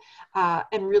harvested,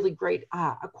 and really great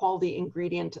a quality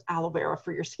ingredient aloe vera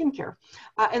for your skincare.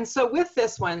 And so with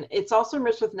this one, it's also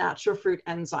enriched with natural fruit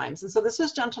enzymes. And so this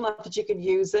is gentle enough that you could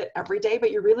use it every day,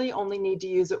 but you really only need to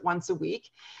use it once a week.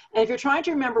 And if you're trying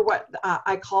to remember what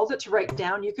I called it to write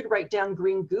down, you could write down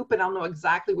green goop, and I'll know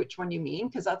exactly which one you mean,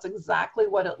 because that's exactly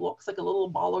what it looks like, a little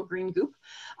ball of green goop.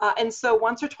 And so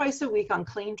once or twice a week on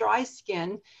clean, dry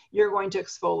skin, you're going to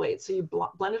exfoliate. So you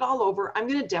blend it all over. I'm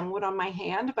going to demo it on my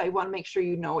hand, but I want to make sure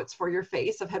you know it's for your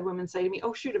face. I've had women say to me,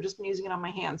 oh shoot, I've just been using it on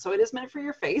my hand. So it is meant for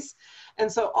your face.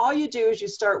 And so all you do is you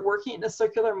start working in a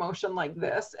circular motion like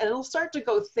this, and it'll start to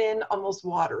go thin, almost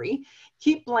watery.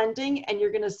 Keep blending, and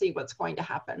you're going to see what's going to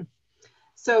happen.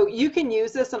 So you can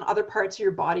use this on other parts of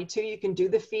your body too. You can do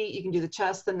the feet, you can do the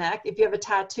chest, the neck. If you have a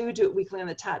tattoo, do it weekly on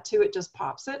the tattoo. It just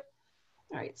pops it.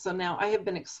 All right, so now I have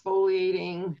been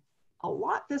exfoliating a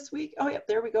lot this week. Oh, yep,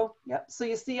 there we go. Yep, so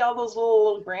you see all those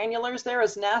little granulars there,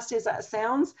 as nasty as that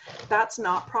sounds, that's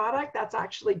not product, that's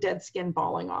actually dead skin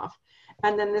balling off.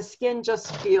 And then the skin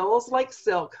just feels like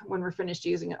silk when we're finished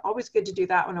using it. Always good to do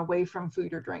that one away from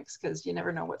food or drinks, because you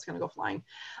never know what's going to go flying.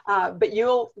 But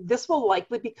this will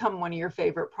likely become one of your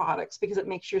favorite products because it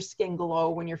makes your skin glow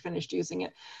when you're finished using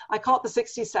it. I call it the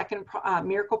 60-second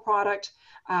miracle product.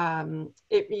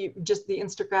 Just the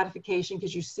instant gratification,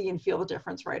 because you see and feel the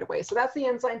difference right away. So that's the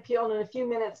enzyme peel. And in a few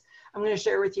minutes, I'm going to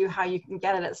share with you how you can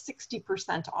get it at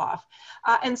 60% off.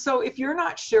 And so if you're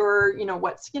not sure,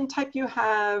 what skin type you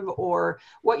have or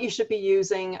what you should be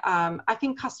using, I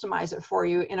can customize it for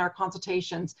you in our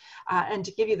consultations and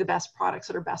to give you the best products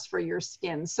that are best for your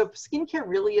skin. So skincare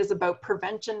really is about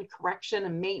prevention, correction,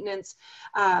 and maintenance.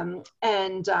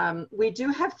 We do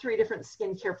have 3 different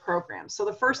skincare programs. So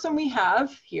the first one we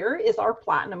have here is our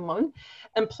Platinum one.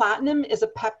 And Platinum is a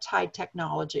peptide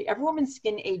technology. Every woman's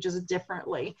skin ages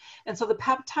differently. And so the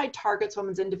peptide targets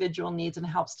women's individual needs and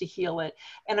helps to heal it.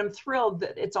 And I'm thrilled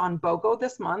that it's on BOGO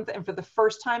this month. And for the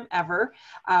first time ever,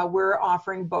 we're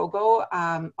offering BOGO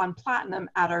on Platinum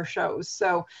at our shows.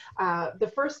 So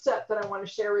the first step that I want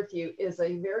to share with you is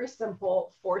a very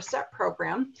simple 4-step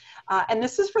program. And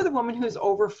this is for the woman who's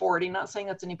over 40, not saying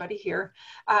that's anybody here,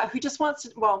 who just wants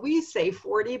to, well, we say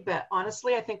 40, but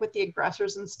honestly, I think with the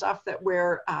aggressors and stuff that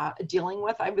we're dealing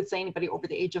with, I would say anybody over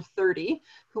the age of 30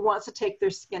 who wants to take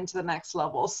their skin to the next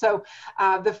level. So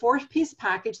the 4-piece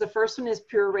package, the first one is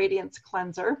Pure Radiance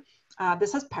Cleanser.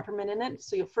 This has peppermint in it.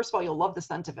 So first of all, you'll love the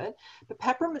scent of it. But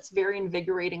peppermint's very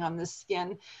invigorating on the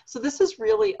skin. So this is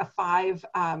really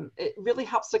it really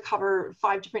helps to cover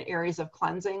 5 different areas of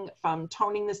cleansing, from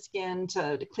toning the skin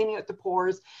to cleaning out the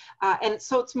pores. And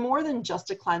so it's more than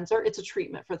just a cleanser, it's a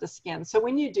treatment for the skin. So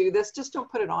when you do this, just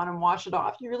don't put it on and wash it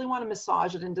off. You really want to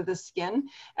massage it into the skin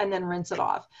and then rinse it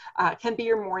off. It can be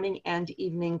your morning and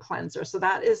evening cleanser. So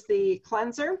that is the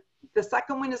cleanser. The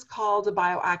second one is called a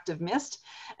Bioactive Mist,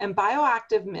 and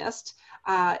Bioactive Mist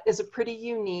is a pretty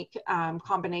unique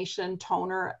combination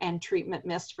toner and treatment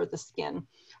mist for the skin.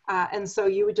 And so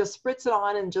you would just spritz it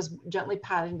on and just gently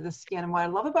pat into the skin. And what I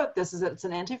love about this is that it's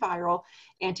an antiviral,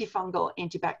 antifungal,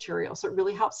 antibacterial. So it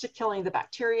really helps to kill any of the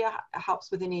bacteria,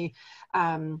 helps with any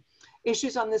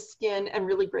issues on the skin, and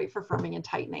really great for firming and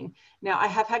tightening. Now, I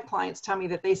have had clients tell me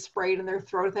that they sprayed in their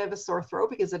throat if they have a sore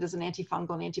throat, because it is an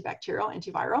antifungal and antibacterial,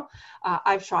 antiviral.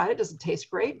 I've tried it, doesn't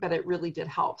taste great, but it really did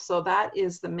help. So that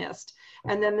is the mist.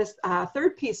 And then this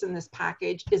third piece in this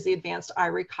package is the Advanced Eye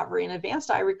Recovery. And Advanced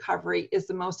Eye Recovery is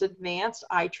the most advanced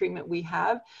eye treatment we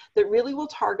have that really will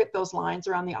target those lines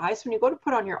around the eyes. When you go to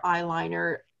put on your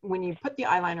eyeliner, when you put the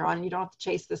eyeliner on and you don't have to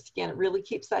chase the skin, it really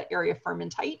keeps that area firm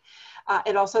and tight.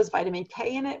 It also has vitamin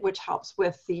K in it, which helps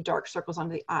with the dark circles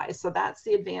under the eyes. So that's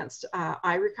the Advanced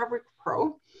Eye Recovery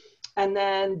Pro. And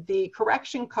then the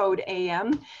correction code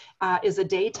AM is a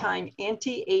daytime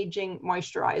anti-aging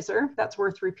moisturizer. That's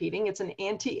worth repeating. It's an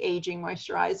anti-aging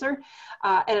moisturizer.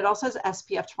 And it also has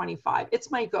SPF 25. It's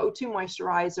my go-to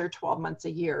moisturizer 12 months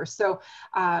a year. So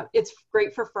it's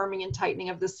great for firming and tightening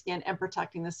of the skin and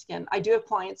protecting the skin. I do have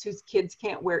clients whose kids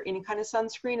can't wear any kind of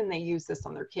sunscreen, and they use this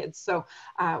on their kids. So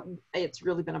it's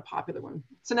really been a popular one.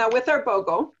 So now with our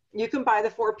BOGO, you can buy the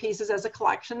 4 pieces as a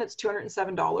collection. It's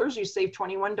 $207. You save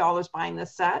 $21 buying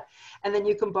this set. And then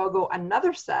you can BOGO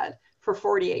another set for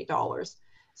 $48.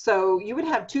 So you would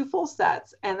have 2 full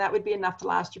sets, and that would be enough to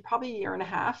last you probably a year and a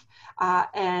half.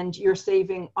 And you're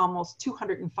saving almost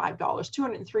 $205,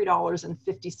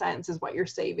 $203.50 is what you're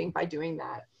saving by doing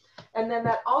that. And then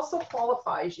that also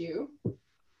qualifies you,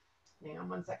 hang on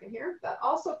one second here. That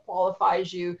also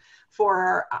qualifies you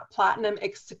for our Platinum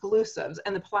Exclusives.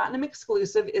 And the Platinum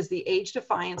Exclusive is the Age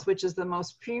Defiance, which is the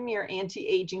most premier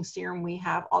anti-aging serum we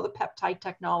have, all the peptide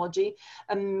technology,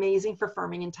 amazing for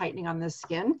firming and tightening on the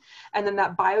skin. And then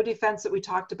that biodefense that we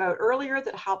talked about earlier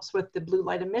that helps with the blue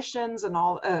light emissions and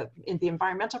all in the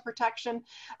environmental protection.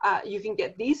 You can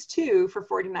get these two for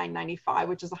 $49.95,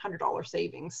 which is a $100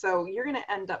 savings. So you're going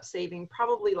to end up saving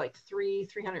probably like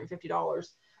 $350.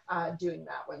 Doing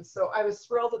that one. So I was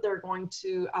thrilled that they're going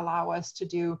to allow us to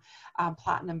do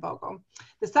Platinum BOGO.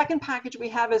 The second package we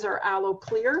have is our Aloe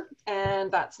Clear, and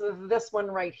that's this one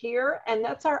right here, and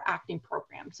that's our acne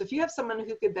program. So if you have someone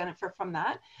who could benefit from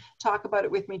that, talk about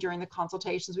it with me during the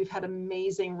consultations. We've had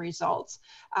amazing results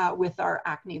with our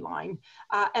acne line.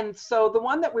 And so the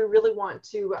one that we really want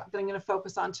to, that I'm going to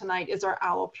focus on tonight is our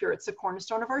Aloe Pure. It's the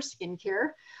cornerstone of our skincare.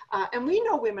 And we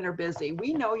know women are busy.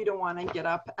 We know you don't want to get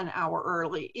up an hour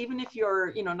early. Even if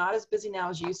you're, not as busy now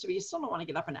as you used to be, you still don't want to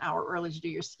get up an hour early to do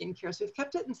your skincare. So we've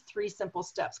kept it in 3 simple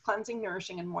steps: cleansing,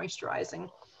 nourishing, and moisturizing.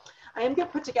 I am going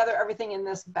to put together everything in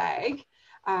this bag,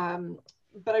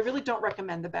 but I really don't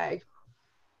recommend the bag.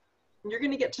 You're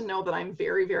going to get to know that I'm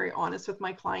very, very honest with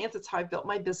my clients. It's how I built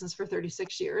my business for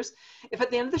 36 years. If at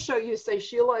the end of the show you say,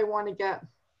 Sheila, I want to get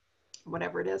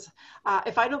whatever it is.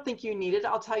 If I don't think you need it,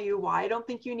 I'll tell you why I don't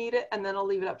think you need it, and then I'll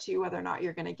leave it up to you whether or not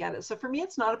you're going to get it. So for me,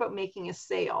 it's not about making a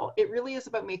sale. It really is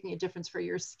about making a difference for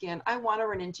your skin. I want to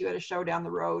run into you at a show down the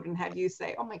road and have you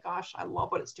say, oh my gosh, I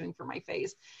love what it's doing for my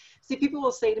face. See, people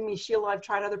will say to me, Sheila, I've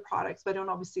tried other products, but I don't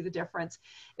always see the difference.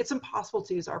 It's impossible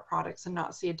to use our products and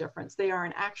not see a difference. They are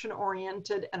an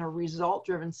action-oriented and a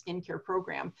result-driven skincare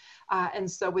program. And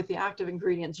so with the active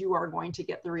ingredients, you are going to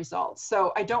get the results.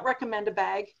 So I don't recommend a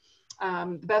bag.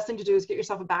 The best thing to do is get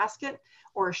yourself a basket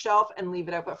or a shelf and leave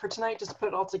it out. But for tonight, just put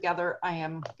it all together. I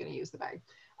am going to use the bag.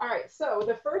 All right. So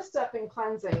the first step in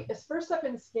cleansing is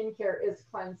skincare is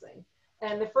cleansing.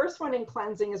 And the first one in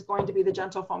cleansing is going to be the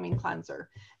Gentle Foaming Cleanser.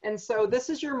 And so this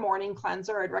is your morning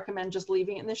cleanser. I'd recommend just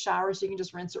leaving it in the shower so you can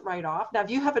just rinse it right off. Now, if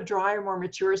you have a drier, more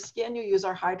mature skin, you use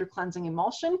our Hydro Cleansing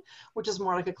Emulsion, which is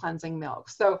more like a cleansing milk.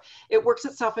 So it works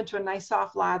itself into a nice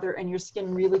soft lather and your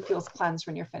skin really feels cleansed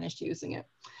when you're finished using it.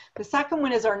 The second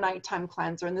one is our nighttime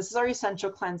cleanser, and this is our essential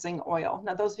cleansing oil.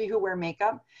 Now, those of you who wear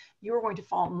makeup, you are going to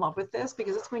fall in love with this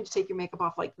because it's going to take your makeup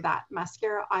off like that.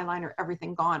 Mascara, eyeliner,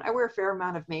 everything gone. I wear a fair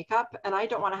amount of makeup and I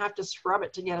don't want to have to scrub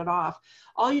it to get it off.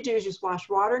 All you do is you splash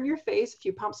water in your face, a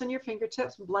few pumps on your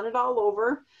fingertips, blend it all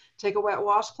over, take a wet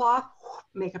washcloth,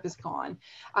 makeup is gone.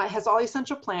 It has all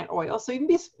essential plant oil. So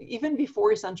even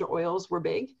before essential oils were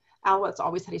big, Aloe's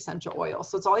always had essential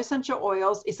oils. So it's all essential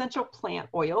oils, essential plant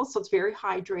oils. So it's very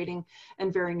hydrating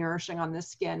and very nourishing on the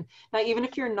skin. Now, even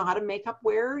if you're not a makeup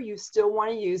wearer, you still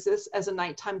want to use this as a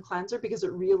nighttime cleanser because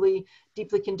it really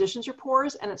deeply conditions your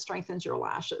pores and it strengthens your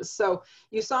lashes. So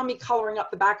you saw me coloring up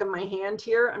the back of my hand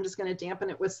here. I'm just going to dampen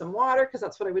it with some water because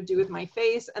that's what I would do with my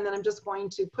face. And then I'm just going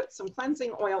to put some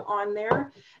cleansing oil on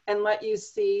there and let you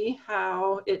see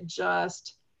how it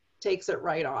just takes it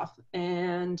right off.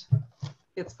 And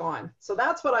it's gone. So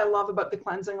that's what I love about the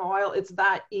cleansing oil. It's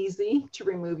that easy to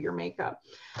remove your makeup.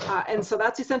 And so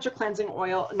that's essential cleansing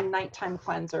oil, nighttime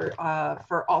cleanser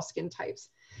for all skin types.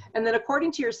 And then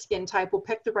according to your skin type, we'll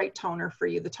pick the right toner for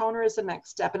you. The toner is the next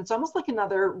step. And it's almost like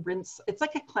another rinse. It's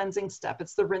like a cleansing step.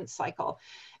 It's the rinse cycle.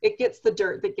 It gets the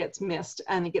dirt that gets missed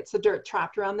and it gets the dirt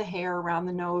trapped around the hair, around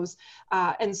the nose.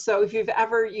 And so if you've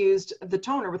ever used the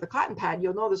toner with a cotton pad,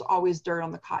 you'll know there's always dirt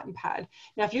on the cotton pad.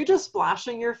 Now, if you're just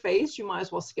splashing your face, you might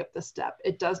as well skip the step.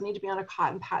 It does need to be on a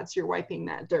cotton pad so you're wiping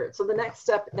that dirt. So the next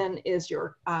step then is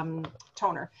your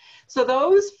toner. So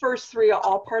those first 3 are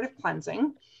all part of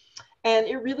cleansing. And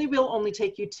it really will only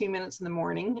take you 2 minutes in the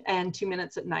morning and 2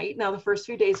 minutes at night. Now, the first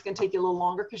few days can take you a little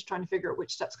longer because you're trying to figure out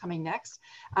which step's coming next.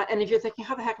 And if you're thinking,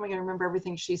 how the heck am I going to remember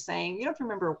everything she's saying? You don't have to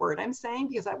remember a word I'm saying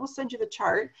because I will send you the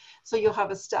chart so you'll have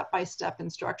a step-by-step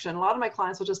instruction. A lot of my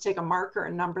clients will just take a marker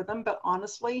and number them, but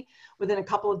honestly, within a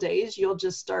couple of days, you'll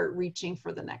just start reaching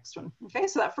for the next one. Okay,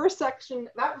 so that first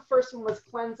one was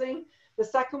cleansing. The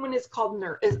second one is called,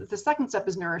 the second step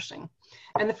is nourishing.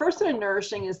 And the first one in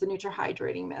nourishing is the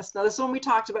Nutra-Hydrating Mist. Now, this one we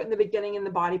talked about in the beginning in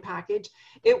the body package.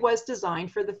 It was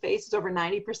designed for the face. It's over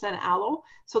 90% aloe.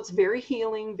 So it's very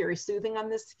healing, very soothing on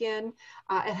the skin.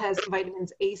 It has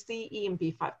vitamins A, C, E, and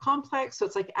B5 complex. So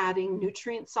it's like adding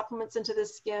nutrient supplements into the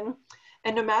skin.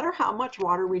 And no matter how much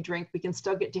water we drink, we can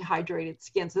still get dehydrated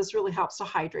skin. So this really helps to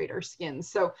hydrate our skin.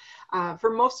 So for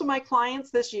most of my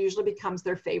clients, this usually becomes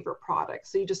their favorite product.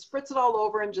 So you just spritz it all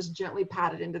over and just gently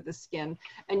pat it into the skin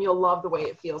and you'll love the way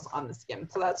it feels on the skin.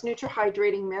 So that's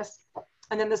Nutra-Hydrating Mist.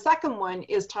 And then the second one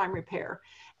is Time Repair.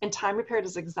 And Time Repair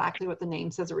does exactly what the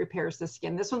name says. It repairs the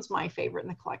skin. This one's my favorite in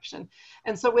the collection.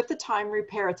 And so with the Time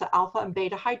Repair, it's an alpha and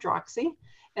beta hydroxy,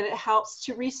 and it helps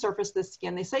to resurface the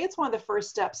skin. They say it's one of the first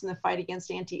steps in the fight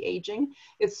against anti-aging.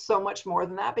 It's so much more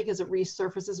than that because it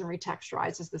resurfaces and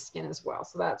retexturizes the skin as well.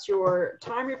 So that's your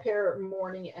Time Repair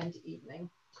morning and evening.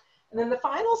 And then the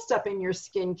final step in your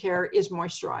skincare is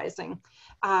moisturizing.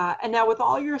 And now with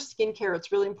all your skincare,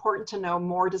 it's really important to know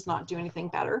more does not do anything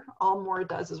better. All more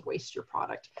does is waste your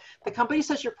product. The company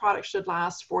says your product should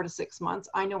last 4 to 6 months.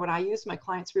 I know what I use. My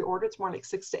clients reorder. It's more like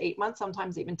 6 to 8 months,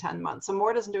 sometimes even 10 months. So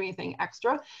more doesn't do anything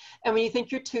extra. And when you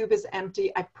think your tube is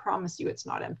empty, I promise you it's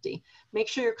not empty. Make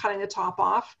sure you're cutting the top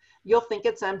off. You'll think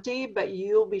it's empty, but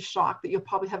you'll be shocked that you'll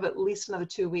probably have at least another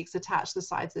 2 weeks attached to the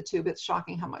sides of the tube. It's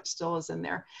shocking how much still is in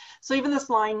there. So even this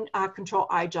line control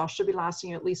eye gel should be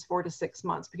lasting you at least 4 to 6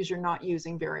 months because you're not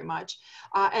using very much.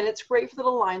 And it's great for the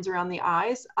little lines around the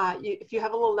eyes. If you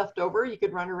have a little left over, you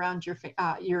could run around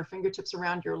your fingertips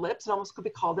around your lips. It almost could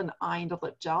be called an eye and a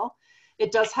lip gel.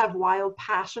 It does have wild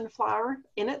passion flower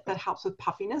in it that helps with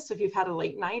puffiness. So if you've had a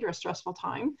late night or a stressful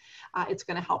time, it's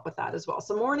going to help with that as well.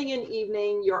 So morning and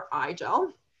evening, your eye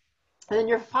gel. And then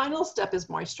your final step is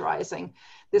moisturizing.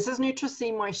 This is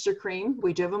Nutri-C Moisture Cream.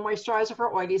 We do have a moisturizer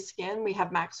for oily skin. We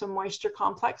have Maximum Moisture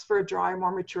Complex for a drier,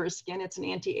 more mature skin. It's an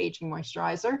anti-aging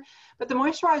moisturizer. But the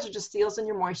moisturizer just seals in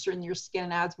your moisture in your skin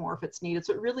and adds more if it's needed.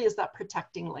 So it really is that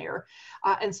protecting layer.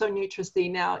 And so Nutri-C.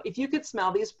 Now, if you could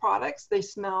smell these products, they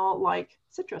smell like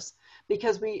citrus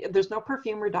because there's no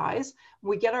perfume or dyes.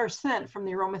 We get our scent from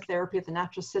the aromatherapy of the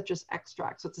natural citrus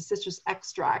extract. So it's a citrus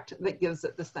extract that gives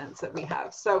it the scents that we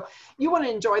have. So you want to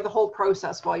enjoy the whole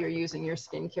process while you're using your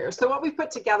skincare. So what we put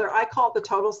together, I call it the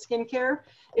total skincare.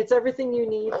 It's everything you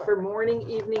need for morning,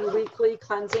 evening, weekly,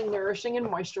 cleansing, nourishing, and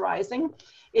moisturizing.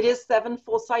 It is 7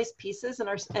 full-size pieces,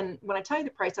 and when I tell you the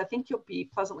price, I think you'll be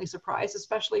pleasantly surprised,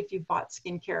 especially if you've bought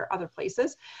skincare other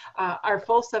places. Our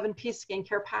full 7-piece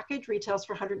skincare package retails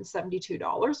for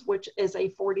 $172, which is a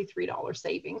 $43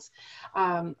 savings.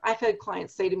 I've had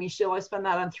clients say to me, Sheila, I spend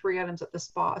that on 3 items at the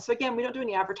spa. So again, we don't do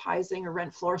any advertising or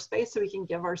rent floor space, so we can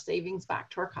give our savings back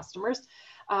to our customers.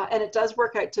 And it does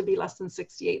work out to be less than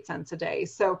 68 cents a day.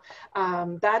 So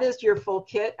that is your full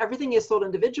kit. Everything is sold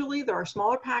individually. There are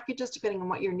smaller packages depending on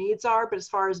what your needs are, but as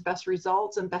far as best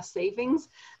results and best savings,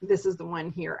 this is the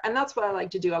one here. And that's what I like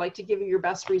to do. I like to give you your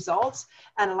best results,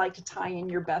 and I like to tie in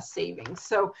your best savings.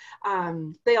 So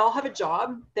they all have a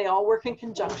job. They all work in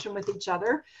conjunction with each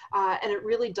other. And it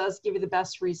really does give you the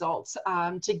best results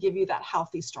to give you that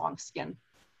healthy, strong skin.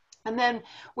 And then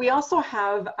we also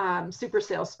have super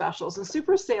sales specials, and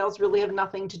super sales really have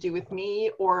nothing to do with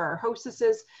me or our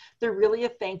hostesses. They're really a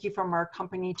thank you from our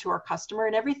company to our customer.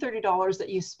 And every $30 that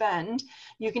you spend,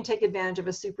 you can take advantage of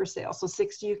a super sale. So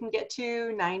 60 you can get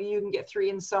 2, 90 you can get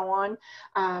 3, and so on.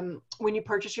 When you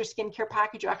purchase your skincare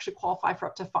package, you actually qualify for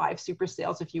up to 5 super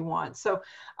sales if you want. So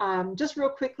just real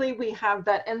quickly, we have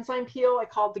that enzyme peel. I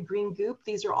call it the green goop.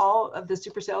 These are all of the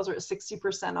super sales are at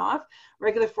 60% off.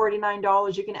 Regular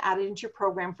 $49, you can add it into your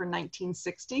program for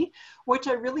 $19.60, which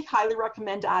I really highly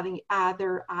recommend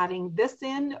either adding this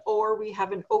in, or we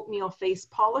have an oatmeal face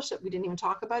polish that we didn't even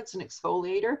talk about. It's an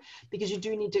exfoliator because you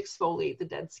do need to exfoliate the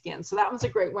dead skin. So that one's a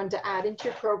great one to add into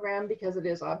your program because it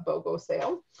is a BOGO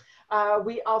sale.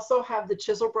 We also have the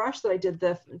chisel brush that I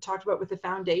talked about with the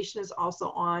foundation is also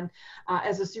on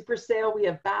as a super sale. We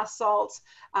have bath salts.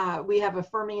 We have a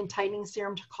firming and tightening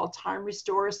serum called Time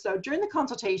Restore. So during the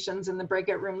consultations in the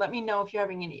breakout room, let me know if you're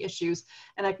having any issues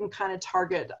and I can kind of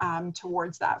target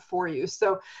towards that for you.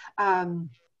 So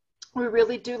we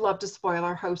really do love to spoil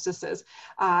our hostesses.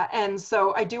 And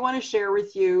so I do want to share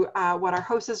with you what our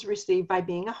hostess received by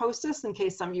being a hostess in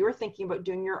case some of you are thinking about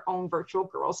doing your own virtual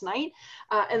girls night.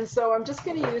 And so I'm just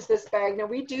going to use this bag. Now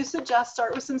we do suggest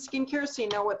start with some skincare so you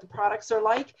know what the products are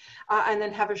like and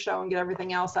then have a show and get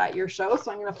everything else at your show.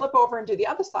 So I'm going to flip over and do the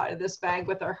other side of this bag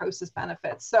with our hostess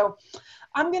benefits. So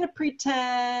I'm going to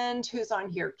pretend, who's on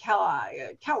here?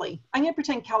 Kelly. I'm going to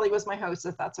pretend Kelly was my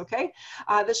hostess, that's okay.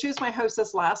 That she was my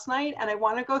hostess last night, and I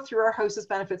want to go through our hostess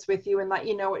benefits with you and let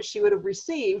you know what she would have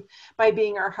received by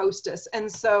being our hostess. And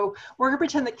so we're going to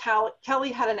pretend that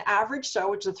Kelly had an average show,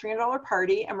 which is a $300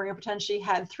 party, and we're going to pretend she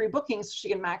had 3 bookings so she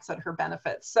can max out her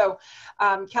benefits. So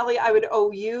Kelly, I would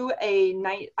owe you a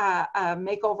night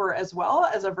makeover as well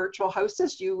as a virtual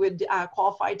hostess. You would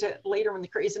qualify to later when the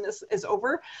craziness is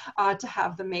over to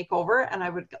have the makeover, and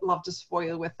I would love to spoil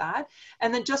you with that.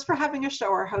 And then just for having a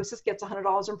show, our hostess gets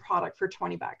 $100 in product for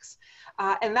 20 bucks.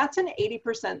 And that's that's an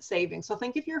 80% saving. So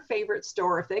think of your favorite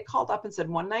store. If they called up and said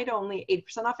one night only,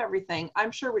 80% off everything,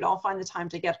 I'm sure we'd all find the time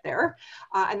to get there.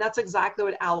 And that's exactly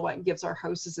what Alouette gives our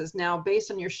hostesses. Now, based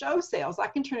on your show sales,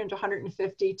 that can turn into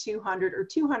 150, 200, or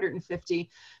 250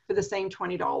 for the same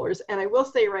 $20. And I will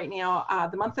say right now,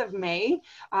 the month of May,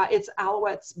 it's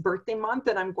Alouette's birthday month,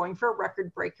 and I'm going for a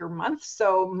record breaker month.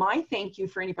 So my thank you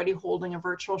for anybody holding a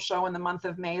virtual show in the month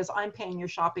of May is I'm paying your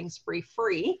shopping spree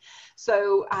free.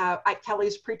 So at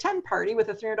Kelly's Pretend Party with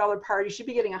a $300 party, she'd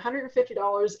be getting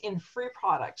 $150 in free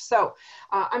product. So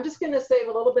I'm just going to save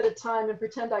a little bit of time and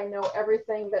pretend I know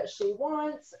everything that she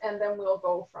wants, and then we'll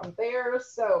go from there.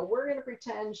 So we're going to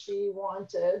pretend she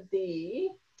wanted the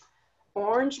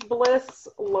Orange Bliss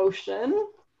lotion,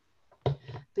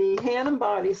 the hand and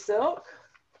body silk,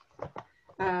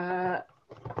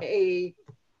 a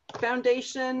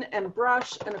foundation and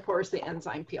brush, and of course the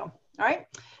enzyme peel. All right.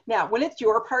 Now, when it's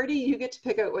your party, you get to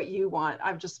pick out what you want.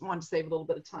 I've just wanted to save a little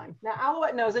bit of time. Now,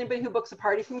 Alouette knows anybody who books a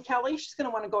party from Kelly, she's going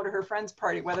to want to go to her friend's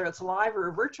party, whether it's a live or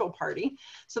a virtual party.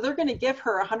 So they're going to give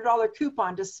her a $100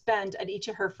 coupon to spend at each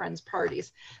of her friends'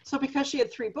 parties. So because she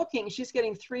had 3 bookings, she's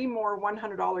getting 3 more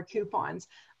 $100 coupons.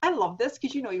 I love this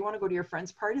because you want to go to your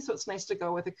friend's party, so it's nice to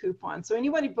go with a coupon. So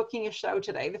anybody booking a show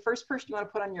today, the first person you want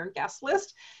to put on your guest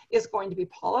list is going to be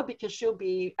Paula, because she'll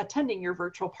be attending your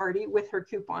virtual party with her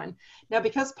coupon. Now,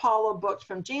 because Paula booked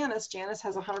from Janice, Janice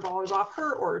has $100 off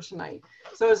her order tonight.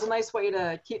 So it's a nice way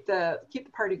to keep the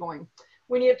party going.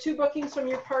 When you have 2 bookings from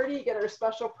your party, you get our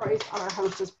special price on our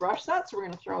hostess brush set. So we're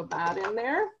going to throw that in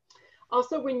there.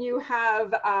 Also, when you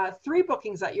have 3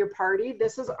 bookings at your party,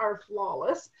 this is our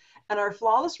Flawless. And our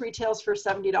Flawless retails for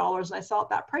 $70. And I sell at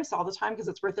that price all the time because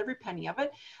it's worth every penny of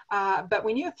it. But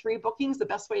when you have 3 bookings, the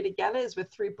best way to get it is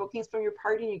with 3 bookings from your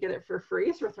party, and you get it for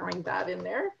free. So we're throwing that in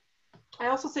there. I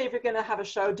also say if you're going to have a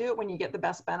show, do it when you get the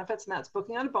best benefits, and that's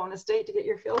booking on a bonus date to get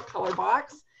your Feel Color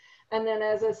box. And then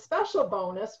as a special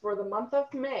bonus for the month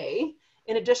of May,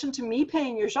 in addition to me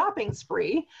paying your shopping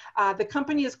spree, the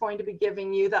company is going to be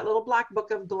giving you that little black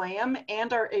book of glam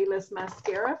and our A-list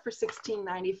mascara for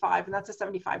 $16.95, and that's a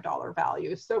 $75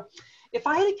 value. So if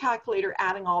I had a calculator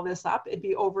adding all this up, it'd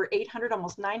be over $800,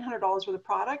 almost $900 worth of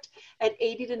product at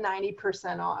 80 to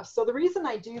 90% off. So the reason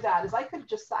I do that is I could have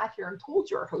just sat here and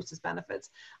told you our hostess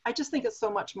benefits. I just think it's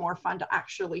so much more fun to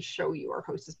actually show you our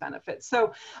hostess benefits.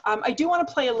 So I do want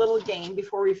to play a little game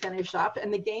before we finish up,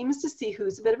 and the game is to see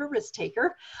who's a bit of a risk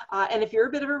taker. And if you're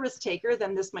a bit of a risk taker,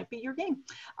 then this might be your game.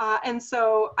 And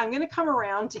so I'm going to come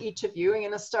around to each of you. I'm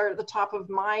going to start at the top of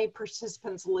my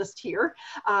participants list here,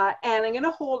 and I'm going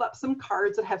to hold up some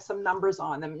cards that have some numbers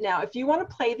on them. Now, if you want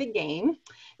to play the game,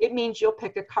 it means you'll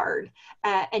pick a card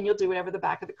and you'll do whatever the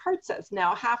back of the card says.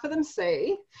 Now, half of them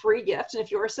say free gift, and if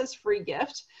yours says free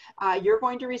gift, you're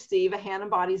going to receive a hand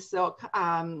and body silk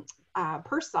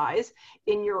purse size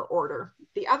in your order.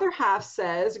 The other half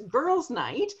says girls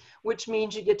night, which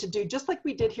means you get to do just like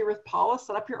we did here with Paula,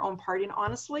 set up your own party. And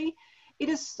honestly,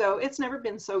 it's never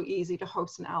been so easy to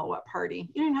host an Alouette party.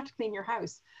 You don't even have to clean your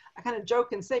house. I kind of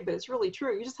joke and say, but it's really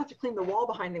true. You just have to clean the wall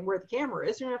behind them where the camera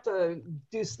is. You don't have to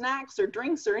do snacks or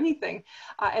drinks or anything.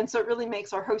 And so it really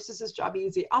makes our hostess's job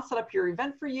easy. I'll set up your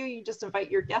event for you. You just invite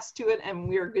your guests to it and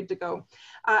we are good to go.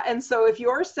 And so if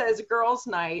yours says girls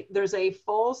night, there's a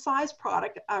full size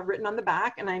product written on the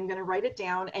back, and I'm going to write it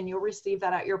down, and you'll receive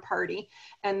that at your party.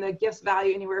 And the gifts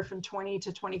value anywhere from $20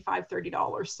 to $25,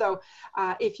 $30. So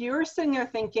if you're sitting there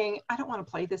thinking, I don't want to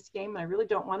play this game, and I really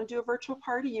don't want to do a virtual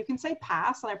party, you can say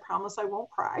pass, and I promise I won't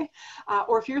cry.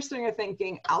 Or if you're sitting there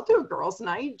thinking, I'll do a girls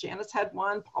night, Janice had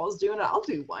one, Paul's doing it, I'll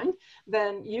do one,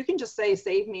 then you can just say,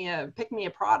 pick me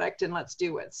a product and let's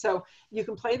do it. So you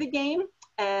can play the game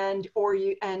and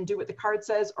do what the card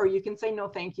says, or you can say no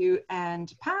thank you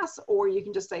and pass, or you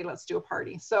can just say let's do a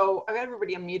party. So I've got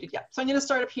everybody unmuted yet. So I'm going to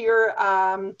start up here.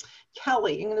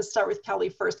 Kelly, I'm going to start with Kelly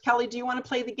first. Kelly, do you want to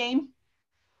play the game?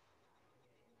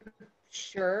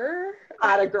 Sure.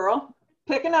 Atta girl.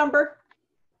 Pick a number.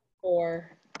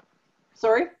 4.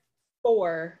 Sorry?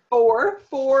 4.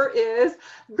 4 is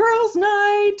girls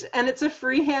night, and it's a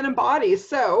free hand and body.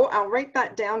 So I'll write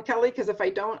that down, Kelly, because if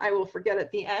I don't, I will forget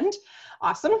at the end.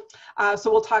 Awesome.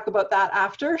 So we'll talk about that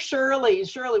after. Shirley,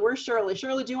 where's Shirley?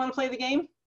 Shirley, do you want to play the game?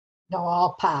 No,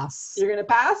 I'll pass. You're going to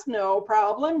pass? No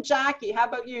problem. Jackie, how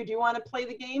about you? Do you want to play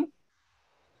the game?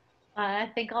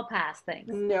 I think I'll pass, thanks.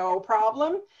 No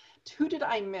problem. Who did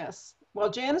I miss? Well,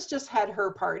 Janice just had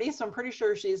her party, so I'm pretty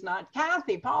sure she's not.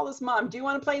 Kathy, Paula's mom, do you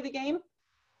want to play the game?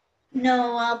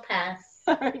 No, I'll pass.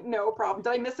 All right, no problem.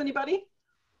 Did I miss anybody?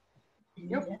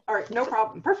 Nope. All right, no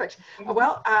problem. Perfect.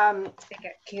 Well, I think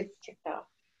our kids checked out.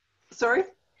 sorry?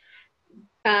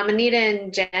 Anita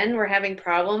and Jen were having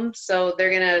problems, so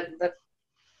they're gonna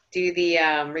do the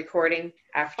recording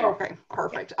after. Okay,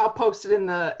 perfect. I'll post it in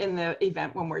the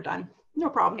event when we're done. No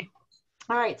problem.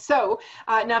 All right, so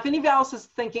now if anybody else is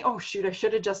thinking, oh shoot, I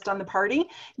should have just done the party,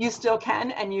 you still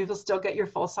can, and you will still get your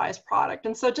full-size product.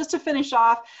 And so just to finish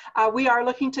off, we are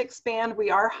looking to expand, we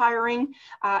are hiring,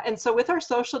 and so with our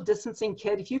social distancing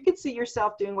kit, if you could see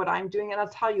yourself doing what I'm doing, and I'll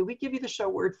tell you, we give you the show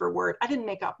word for word. I didn't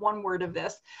make up one word of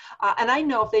this, and I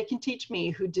know if they can teach me,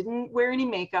 who didn't wear any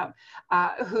makeup,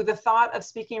 who the thought of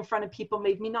speaking in front of people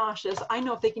made me nauseous, I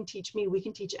know if they can teach me, we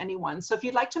can teach anyone. So if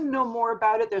you'd like to know more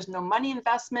about it, there's no money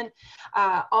investment.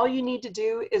 All you need to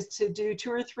do is to do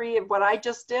 2 or 3 of what I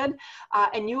just did,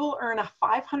 and you will earn a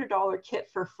 $500 kit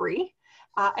for free.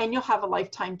 And you'll have a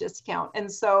lifetime discount.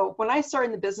 And so when I started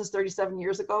in the business 37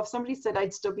 years ago, if somebody said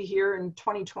I'd still be here in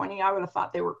 2020, I would have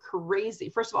thought they were crazy.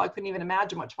 First of all, I couldn't even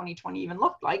imagine what 2020 even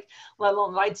looked like, let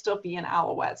alone that I'd still be in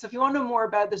Alouette. So if you want to know more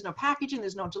about it, there's no packaging,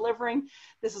 there's no delivering.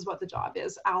 This is what the job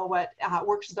is. Alouette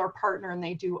works as our partner, and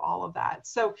they do all of that.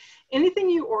 So anything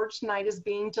you order tonight is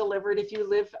being delivered. If you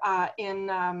live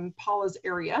in Paula's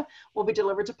area, will be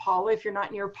delivered to Paula. If you're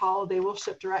not near Paula, they will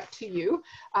ship direct to you.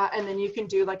 And then you can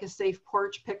do like a safe porch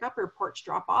pickup or porch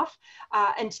drop off.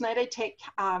 And tonight I take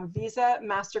Visa,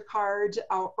 MasterCard,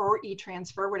 or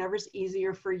e-transfer, whatever's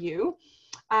easier for you.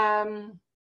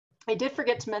 I did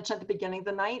forget to mention at the beginning of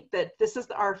the night that this is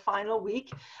our final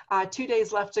week, 2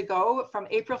 days left to go from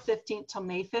April 15th till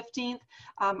May 15th.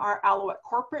 Our Alouette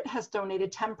Corporate has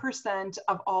donated 10%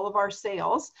 of all of our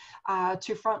sales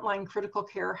to frontline critical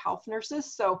care health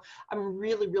nurses. So I'm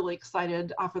really, really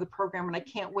excited for the program, and I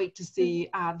can't wait to see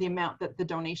the amount that the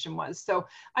donation was. So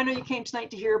I know you came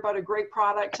tonight to hear about a great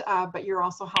product, but you're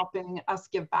also helping us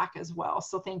give back as well.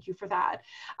 So thank you for that.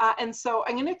 And so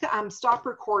I'm going to stop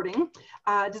recording.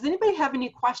 Does anybody have any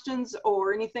questions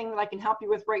or anything that I can help you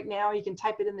with right now? You can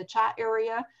type it in the chat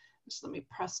area. Just let me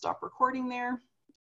press stop recording there.